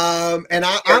 and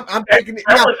I'm taking it.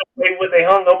 That was when they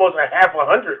hung almost a half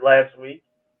 100 last week.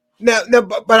 Now,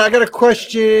 but I got a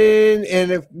question,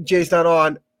 and if Jay's not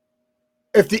on,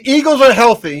 if the Eagles are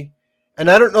healthy, and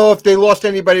I don't know if they lost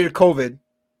anybody to COVID,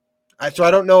 so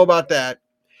I don't know about that.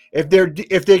 If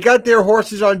they got their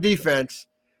horses on defense,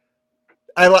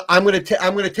 I'm going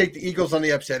to take the Eagles on the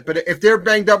upset. But if they're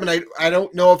banged up, and I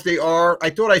don't know if they are,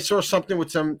 I thought I saw something with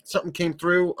something came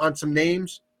through on some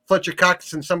names, Fletcher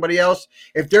Cox and somebody else.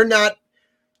 If they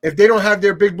don't have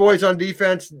their big boys on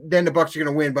defense, then the Bucs are going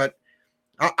to win. But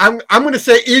I'm going to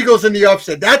say Eagles in the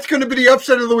upset. That's going to be the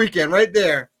upset of the weekend right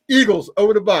there. Eagles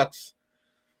over the Bucs.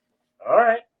 All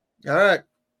right.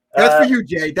 That's for you,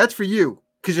 Jay. That's for you.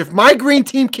 Because if my green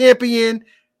team can't be in,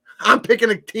 I'm picking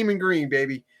a team in green,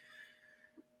 baby.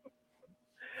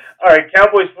 All right,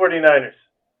 Cowboys 49ers.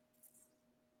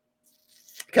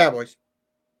 Cowboys.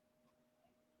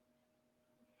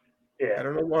 Yeah. I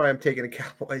don't know why I'm taking the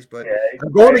Cowboys, but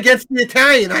I'm going against the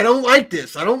Italian. I don't like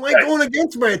this. I don't like going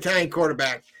against my Italian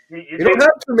quarterback. You don't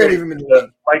have too many of them in the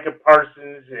league. Micah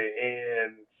Parsons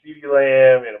and CeeDee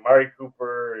Lamb and Amari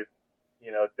Cooper and,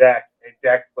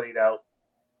 Dak played out.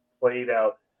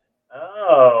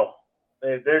 Oh,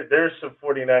 there's some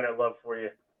 49er love for you.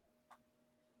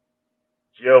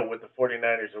 Joe with the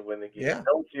 49ers will win the game. Yeah.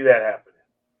 Don't see that happening.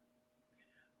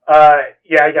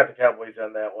 I got the Cowboys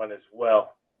on that one as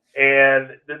well.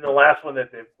 And then the last one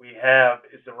that we have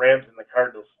is the Rams and the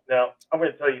Cardinals. Now, I'm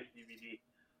going to tell you, Stevie D,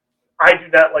 I do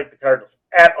not like the Cardinals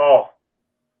at all.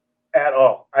 At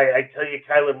all. I tell you,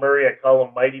 Kyler Murray, I call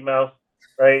him Mighty Mouse,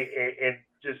 right? And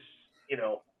just,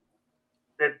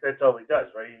 that's all he does,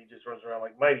 right? He just runs around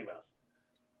like Mighty Mouse.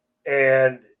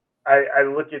 And I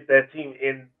look at that team,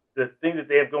 and the thing that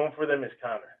they have going for them is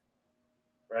Connor,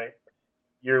 right?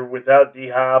 You're without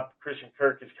D-Hop. Christian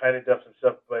Kirk has kind of done some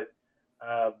stuff, but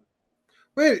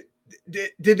wait,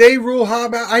 did they rule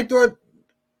Hop out? I thought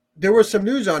there was some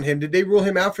news on him. Did they rule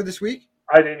him out for this week?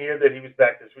 I didn't hear that he was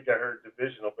back this week. I heard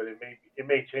divisional, but it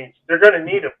may change. They're going to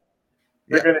need him.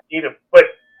 They're going to need him. But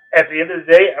at the end of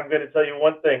the day, I'm going to tell you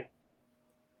one thing.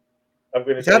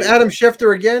 Is that Adam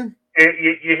Schefter again?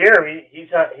 You hear him? He's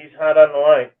hot on the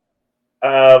line.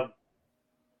 I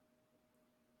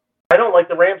don't like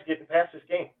the Rams getting past this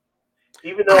game.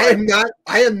 Even though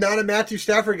I am not a Matthew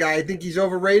Stafford guy. I think he's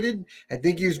overrated. I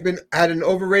think he's had an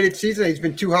overrated season. He's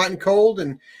been too hot and cold,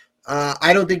 and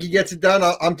I don't think he gets it done.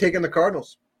 I'm taking the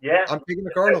Cardinals. Yeah, I'm taking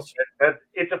the Cardinals.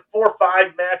 It's a 4-5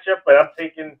 matchup, but I'm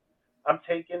taking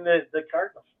the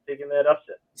Cardinals. Taking that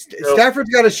upset. Stafford's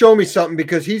got to show me something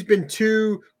because he's been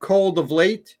too cold of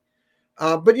late.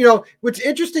 But what's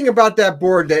interesting about that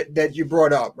board that you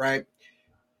brought up, right?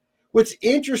 What's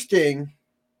interesting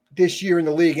this year in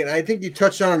the league, and I think you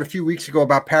touched on it a few weeks ago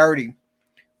about parity.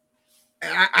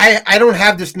 I don't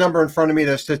have this number in front of me,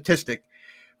 the statistic,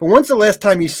 but when's the last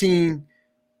time you've seen,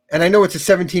 and I know it's a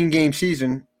 17-game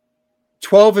season,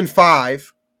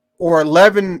 12-5 or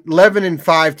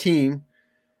 11-5 team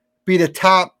be the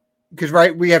top, because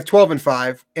right, we have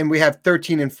 12-5 and we have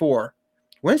 13-4.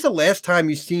 When's the last time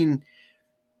you've seen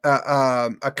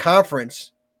a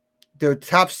conference, the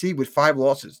top seed with 5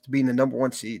 losses to being the number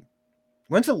 1 seed?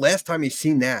 When's the last time you've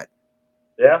seen that?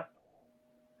 Yeah.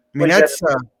 I mean,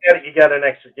 you got an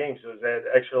extra game, so is that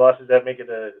extra loss? Does that make it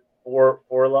a 4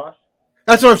 loss?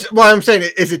 That's what I'm saying.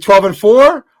 Is it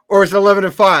 12-4 or is it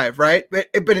 11-5? Right, but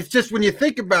it's just when you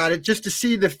think about it, just to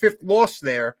see the 5th loss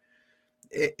there,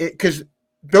 because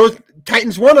those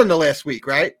Titans won on the last week,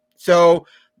 right? So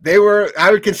I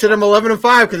would consider them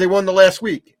 11-5 because they won the last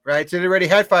week, right? So they already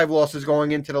had 5 losses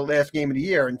going into the last game of the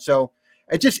year, and so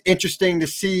it's just interesting to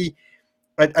see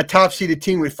a top-seeded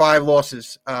team with 5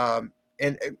 losses. And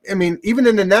I mean, even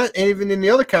in the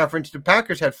other conference, the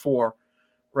Packers had 4,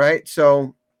 right?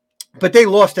 So But they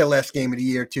lost their last game of the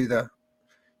year to the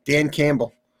Dan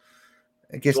Campbell.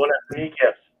 I guess. Going after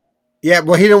kneecaps. Yeah,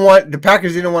 well, the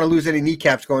Packers didn't want to lose any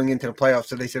kneecaps going into the playoffs,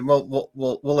 so they said, "Well,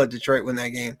 we'll let Detroit win that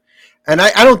game." And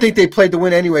I don't think they played to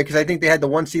win anyway because I think they had the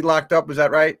 1 seed locked up. Was that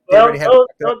right? Well, they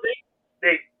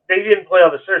didn't play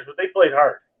all the starters, but they played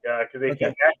hard because they came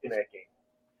back in that game.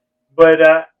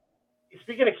 But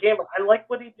speaking of Campbell, I like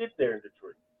what he did there in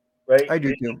Detroit. Right? I do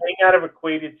too. He may not have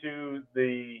equated to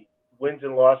the wins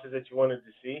and losses that you wanted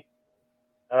to see,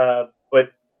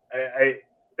 but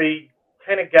they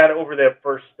kind of got over that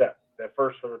first step, that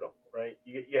first hurdle, right?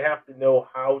 You have to know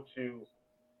how to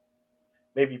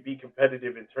maybe be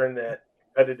competitive and turn that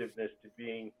competitiveness to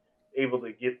being able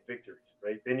to get victories,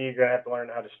 right? Then you're going to have to learn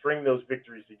how to string those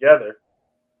victories together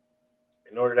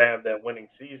in order to have that winning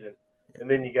season. And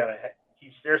then you got to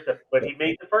keep stair-stepping. But he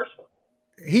made the first one.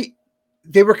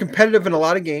 They were competitive in a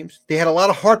lot of games. They had a lot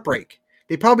of heartbreak.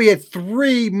 They probably had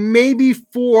 3, maybe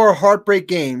 4 heartbreak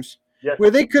games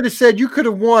where they could have said you could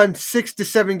have won 6 to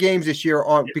 7 games this year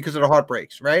because of the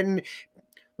heartbreaks, right? And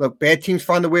look, bad teams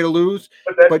find a way to lose,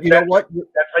 but you know what?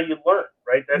 That's how you learn,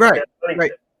 right? That's right.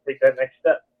 Take that next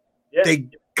step. Yeah. They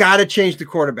got to change the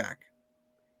quarterback.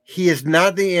 He is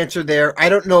not the answer there. I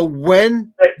don't know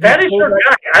when. That is your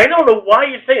guy. I don't know why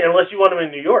you say it unless you want him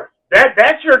in New York.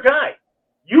 That's your guy.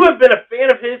 You have been a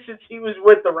fan of his since he was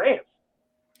with the Rams.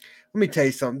 Let me tell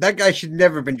you something. That guy should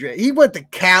never have been drafted. He went to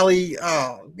Cali.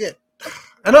 Oh, yeah.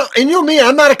 And you know me,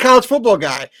 I'm not a college football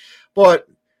guy, but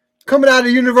coming out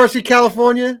of University of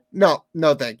California, no,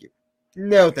 thank you.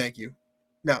 No, thank you.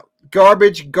 No,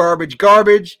 garbage.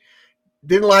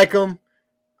 Didn't like him.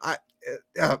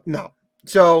 No.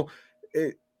 So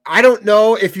I don't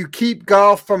know if you keep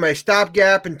Goff from a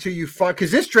stopgap until you find,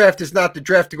 because this draft is not the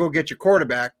draft to go get your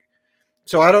quarterback.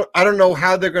 So I don't know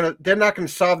how they're not gonna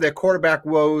solve their quarterback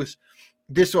woes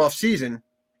this offseason.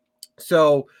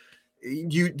 So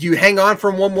you hang on for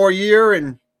him one more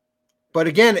year, but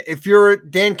again, if you're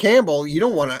Dan Campbell, you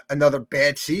don't want another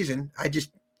bad season. I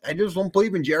just don't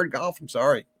believe in Jared Goff. I'm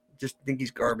sorry, just think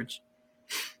he's garbage.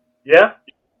 Yeah,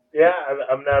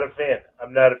 I'm not a fan.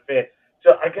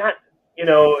 So I got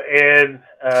and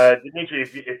Dimitri,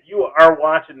 if you are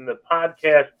watching the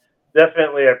podcast,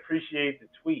 definitely I appreciate the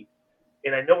tweet.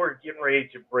 And I know we're getting ready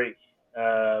to break,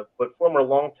 but former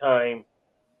longtime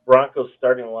Broncos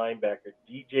starting linebacker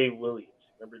DJ Williams.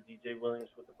 Remember DJ Williams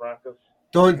with the Broncos?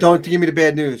 Don't give me the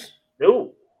bad news.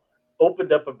 No.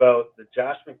 Opened up about the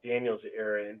Josh McDaniels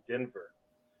era in Denver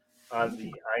on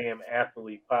the I Am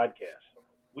Athlete podcast.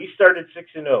 We started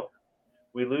 6-0.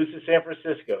 We lose to San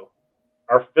Francisco.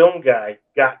 Our film guy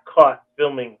got caught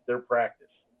filming their practice.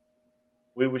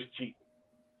 We was cheating.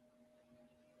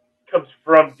 Comes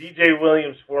from DJ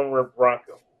Williams, former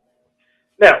Bronco.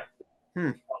 Now,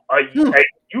 you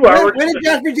already where did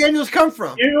Josh McDaniels come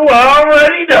from? You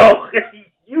already know.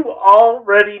 You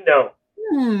already know.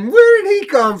 Where did he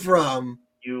come from?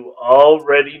 You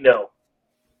already know.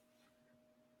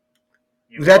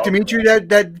 Was that Dimitri that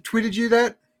tweeted you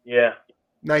that? Yeah.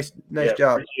 Nice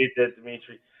job. Appreciate that,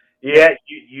 Dimitri. Yeah,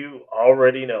 you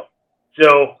already know.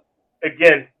 So,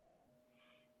 again,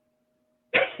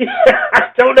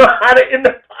 I don't know how to end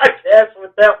the podcast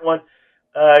with that one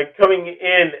coming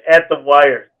in at the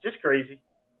wire. Just crazy.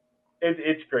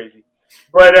 It's crazy.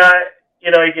 But,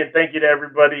 again, thank you to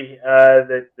everybody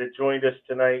that joined us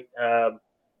tonight.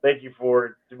 Thank you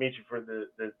for Dimitri for the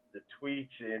tweets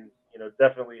and,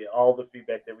 definitely all the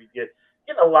feedback that we get.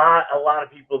 Getting a lot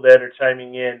of people that are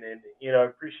chiming in, and, I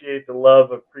appreciate the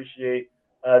love, appreciate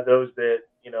those that,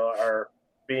 are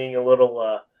being a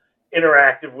little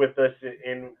interactive with us,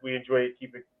 and we enjoy it.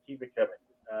 Keep it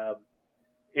coming.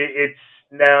 It's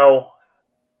now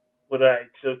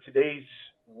so today's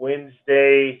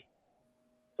Wednesday,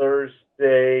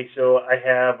 Thursday, so I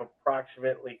have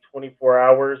approximately 24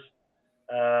 hours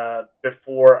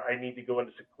before I need to go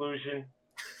into seclusion.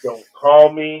 Don't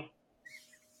call me.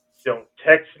 Don't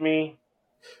text me.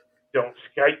 Don't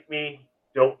Skype me.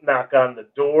 Don't knock on the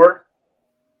door.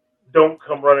 Don't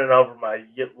come running over my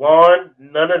lawn.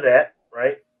 None of that,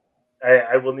 right?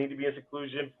 I will need to be in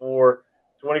seclusion for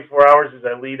 24 hours as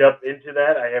I lead up into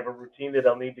that. I have a routine that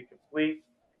I'll need to complete.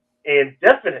 And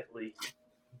definitely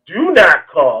do not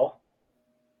call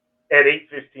at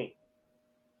 8:15.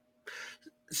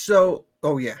 So,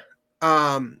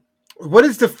 what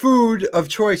is the food of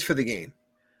choice for the game?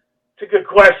 It's a good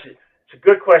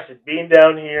question. Being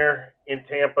down here in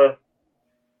Tampa,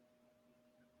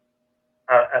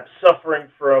 I'm suffering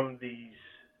from these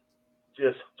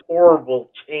just horrible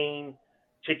chain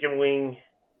chicken wing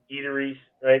eateries,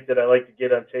 right? That I like to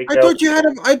get on takeout. I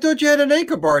thought you had an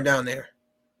Anchor bar down there.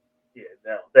 Yeah,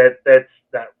 no, that's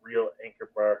not real Anchor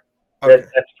Bar. Okay.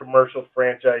 That's commercial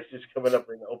franchise just coming up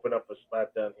and open up a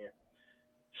spot down here.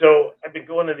 So I've been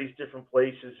going to these different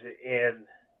places and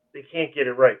they can't get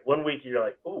it right. One week you're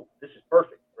like, "Oh, this is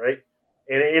perfect," right?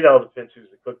 And it all depends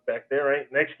who's the cook back there,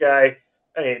 right? Next guy,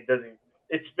 I mean, it doesn't.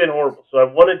 It's been horrible. So I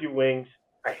want to do wings.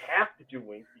 I have to do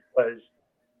wings because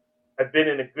I've been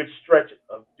in a good stretch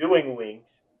of doing wings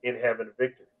and having a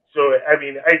victory. So I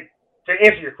mean, to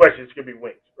answer your question, it's gonna be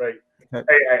wings, right? Okay.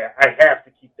 I have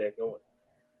to keep that going.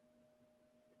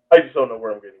 I just don't know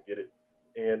where I'm going to get it.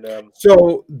 And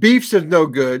So Beefs is no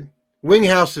good. Wing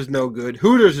House is no good.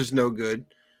 Hooters is no good.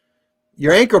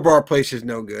 Your Anchor Bar place is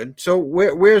no good. So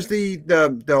where's the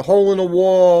hole in the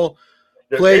wall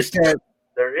place that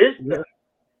there is none.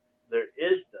 There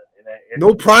is none.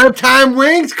 no prime time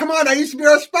wings? Come on, I used to be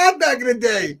our spot back in the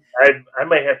day. I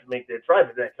might have to make that try,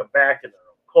 but then come back and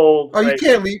cold. Oh, you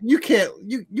can't leave. You can't.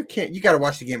 You can't. You got to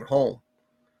watch the game at home.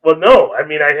 Well, no. I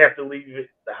mean, I'd have to leave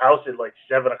the house at like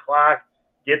 7 o'clock.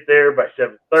 Get there by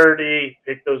 7:30.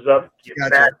 Pick those up. Get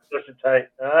back. Push it tight.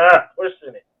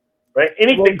 Pushing it. Right.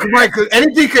 Anything. Well, right. Because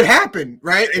anything could happen.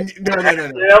 Right. And no.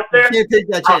 Out there, you can't take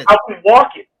that chance. I'll be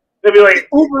walking. They'll be like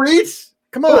Uber Eats.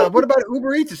 Come on. What about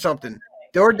Uber Eats or something?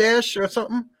 DoorDash or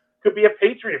something? Could be a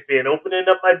Patriot fan opening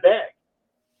up my bag.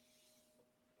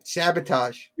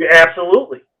 Sabotage. Yeah,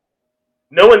 absolutely.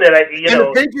 Knowing that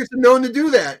the Patriots are known to do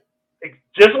that.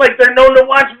 Just like they're known to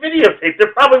watch videotape.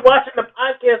 They're probably watching the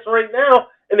podcast right now,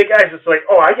 and the guy's just like,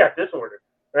 "Oh, I got this order,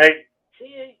 right?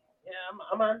 See, yeah,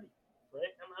 I'm on,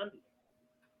 right? I'm on."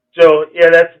 So yeah,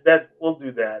 that's we'll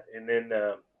do that, and then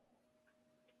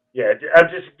yeah, I'm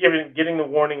just getting the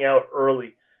warning out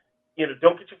early.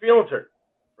 Don't get your feelings hurt,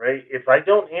 right? If I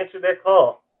don't answer that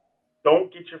call,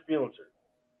 don't get your feelings hurt,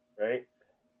 right?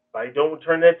 If I don't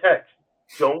return that text,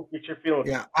 don't get your feelings.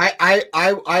 Yeah, I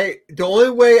the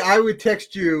only way I would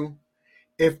text you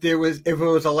if it was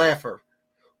a laugher,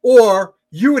 or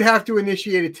you would have to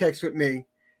initiate a text with me.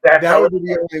 That would be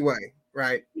the only way,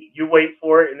 right? You wait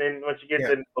for it, and then once you get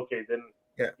then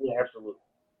yeah, absolutely.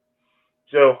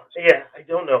 So yeah, I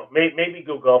don't know. Maybe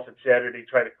go golfing Saturday,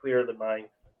 try to clear the mind,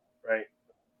 right?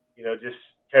 Just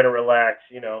kind of relax.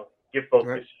 Get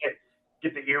focused, right.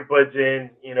 Get the earbuds in.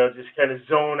 Just kind of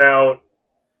zone out.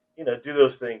 Do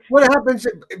those things. What happens?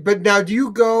 But now, do you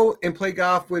go and play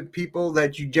golf with people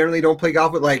that you generally don't play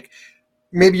golf with? Like,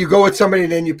 maybe you go with somebody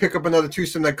and then you pick up another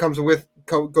twosome that goes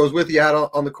with you out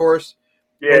on the course.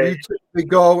 Yeah. Or you typically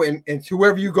go and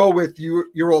whoever you go with,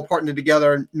 you're all partnered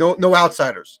together. No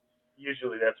outsiders.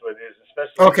 Usually, that's what it is.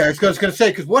 Especially. Okay, I was going to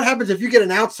say, because what happens if you get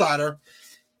an outsider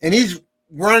and he's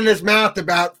running his mouth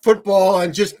about football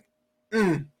and just.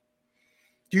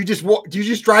 Do you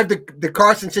just drive the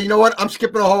cars and say, you know what, I'm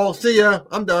skipping a hole. See ya.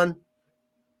 I'm done.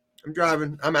 I'm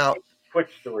driving. I'm out. Quick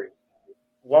story.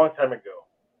 Long time ago,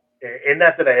 and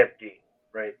not that I have game,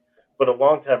 right? But a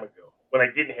long time ago, when I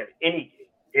didn't have any game,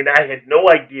 and I had no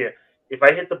idea if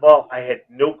I hit the ball, I had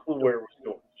no clue where it was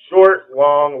going. Short,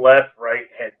 long, left, right,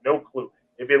 had no clue.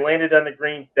 If it landed on the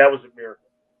green, that was a miracle.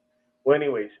 Well,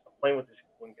 anyways, I'm playing with this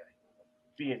one guy,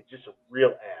 being just a real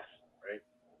ass, right?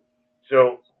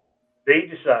 So they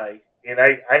decide, and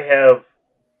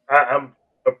I'm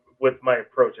with my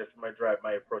approach after my drive,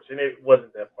 and it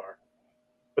wasn't that far.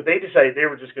 But they decided they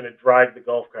were just going to drive the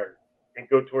golf cart and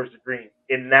go towards the green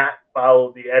and not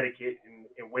follow the etiquette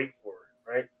and wait for it,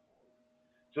 right?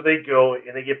 So they go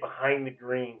and they get behind the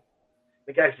green.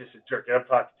 The guy's just a jerk. And I'm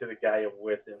talking to the guy I'm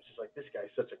with, and it's just like, this guy's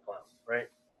such a clown, right?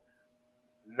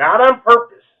 Not on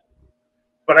purpose,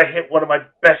 but I hit one of my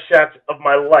best shots of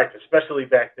my life, especially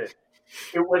back then.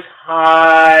 It was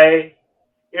high.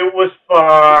 It was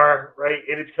far, right?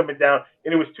 And it's coming down,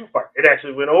 and it was too far. It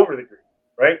actually went over the green,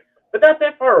 right? But not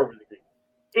that far over the green.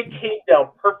 It came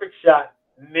down, perfect shot,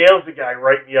 nails the guy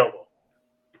right in the elbow.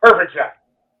 Perfect shot.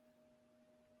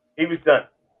 He was done.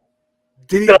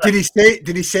 Did he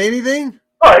say anything?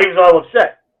 Oh, he was all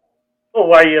upset. Well,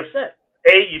 why are you upset?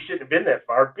 A, you shouldn't have been that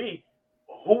far. B,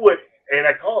 who would? And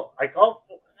I called.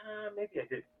 Maybe I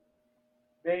did.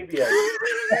 Maybe I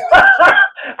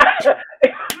did.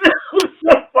 This was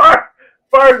so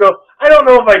far ago. I don't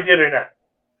know if I did or not.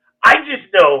 I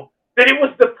just know that it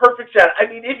was the perfect shot. I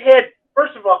mean, it had.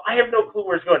 First of all, I have no clue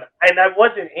where it's going, and I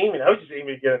wasn't aiming. I was just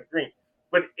aiming to get on the green.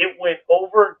 But it went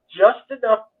over just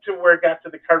enough to where it got to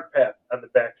the cart path on the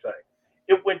backside.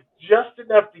 It went just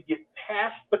enough to get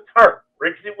past the cart,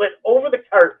 right? Because it went over the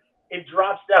cart and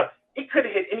drops down. It could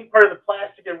have hit any part of the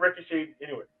plastic and ricocheted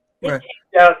anywhere. It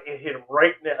came down and hit him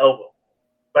right in the elbow.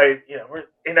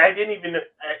 And I didn't even.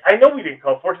 I know we didn't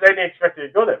call for it because I didn't expect it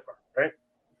to go that far, right?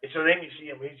 And so then you see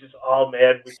him. He's just all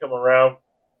mad. We come around,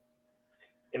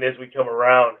 and as we come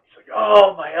around, he's like,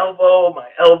 oh, my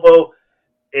elbow.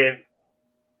 And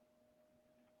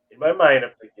in my mind,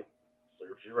 I'm thinking,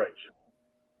 serves you right, Jim.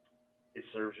 It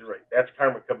serves you right. That's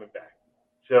karma coming back.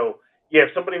 So, yeah,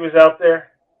 if somebody was out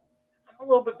there, I'm a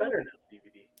little bit better now,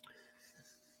 DVD.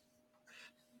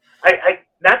 I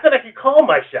not that I could call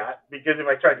my shot, because if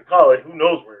I tried to call it, who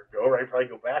knows where it'd go, right? I'd probably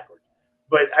go backwards.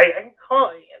 But I can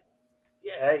call it.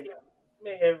 Yeah, I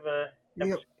may have.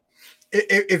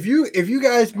 If you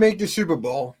guys make the Super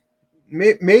Bowl,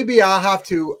 maybe I'll have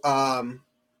to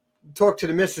talk to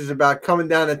the missus about coming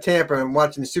down to Tampa and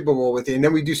watching the Super Bowl with you, and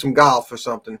then we do some golf or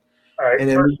something. All right. And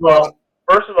then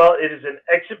First of all, it is an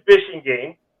exhibition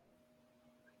game.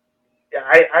 Yeah,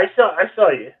 I saw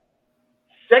you.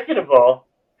 Second of all,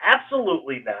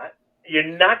 absolutely not.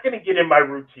 You're not going to get in my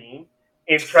routine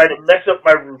and try to mess up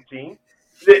my routine.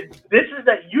 This is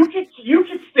that you can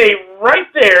stay right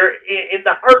there in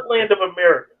the heartland of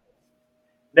America.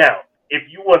 Now, if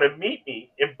you want to meet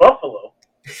me in Buffalo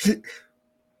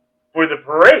for the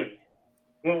parade.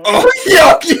 Oh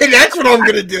yeah, that's what I'm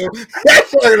gonna do.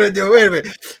 That's what I'm gonna do. Wait a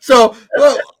minute. So,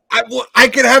 well, I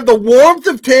could have the warmth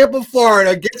of Tampa,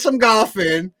 Florida, get some golf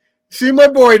in, see my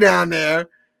boy down there.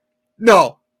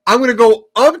 No, I'm gonna go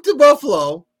up to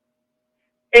Buffalo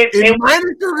in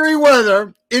 -degree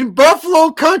weather in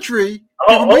Buffalo country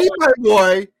to meet my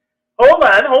boy. Hold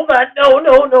on. No.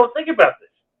 Think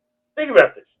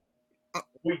about this.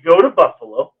 We go to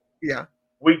Buffalo. Yeah.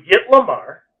 We get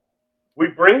Lamar. We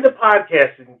bring the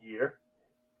podcasting gear,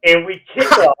 and we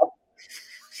kick off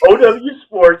OW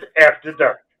Sports After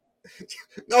Dark.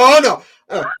 Oh, no.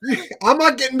 I'm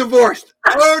not getting divorced.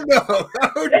 Oh, no.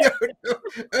 Oh,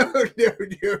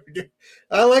 no.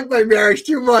 I like my marriage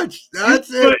too much. That's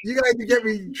it. You guys can get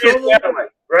me in trouble.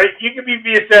 Right? You can be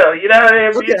VSL. You know how I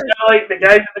am, okay. VSL, like the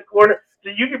guys in the corner. So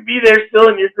you can be there still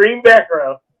in your green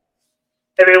background.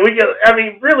 And then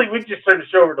really, we just turn the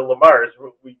show over to Lamar is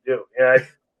what we do. Yeah, I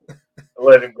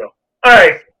let him go. All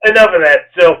right, enough of that.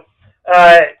 So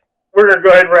we're going to go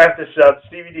ahead and wrap this up.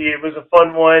 Stevie D, it was a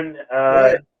fun one.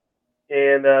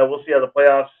 And we'll see how the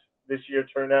playoffs this year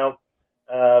turn out.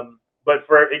 But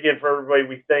for everybody,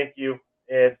 we thank you.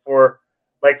 And for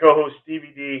my co-host,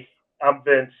 Stevie D, I'm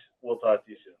Vince. We'll talk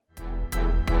to you soon.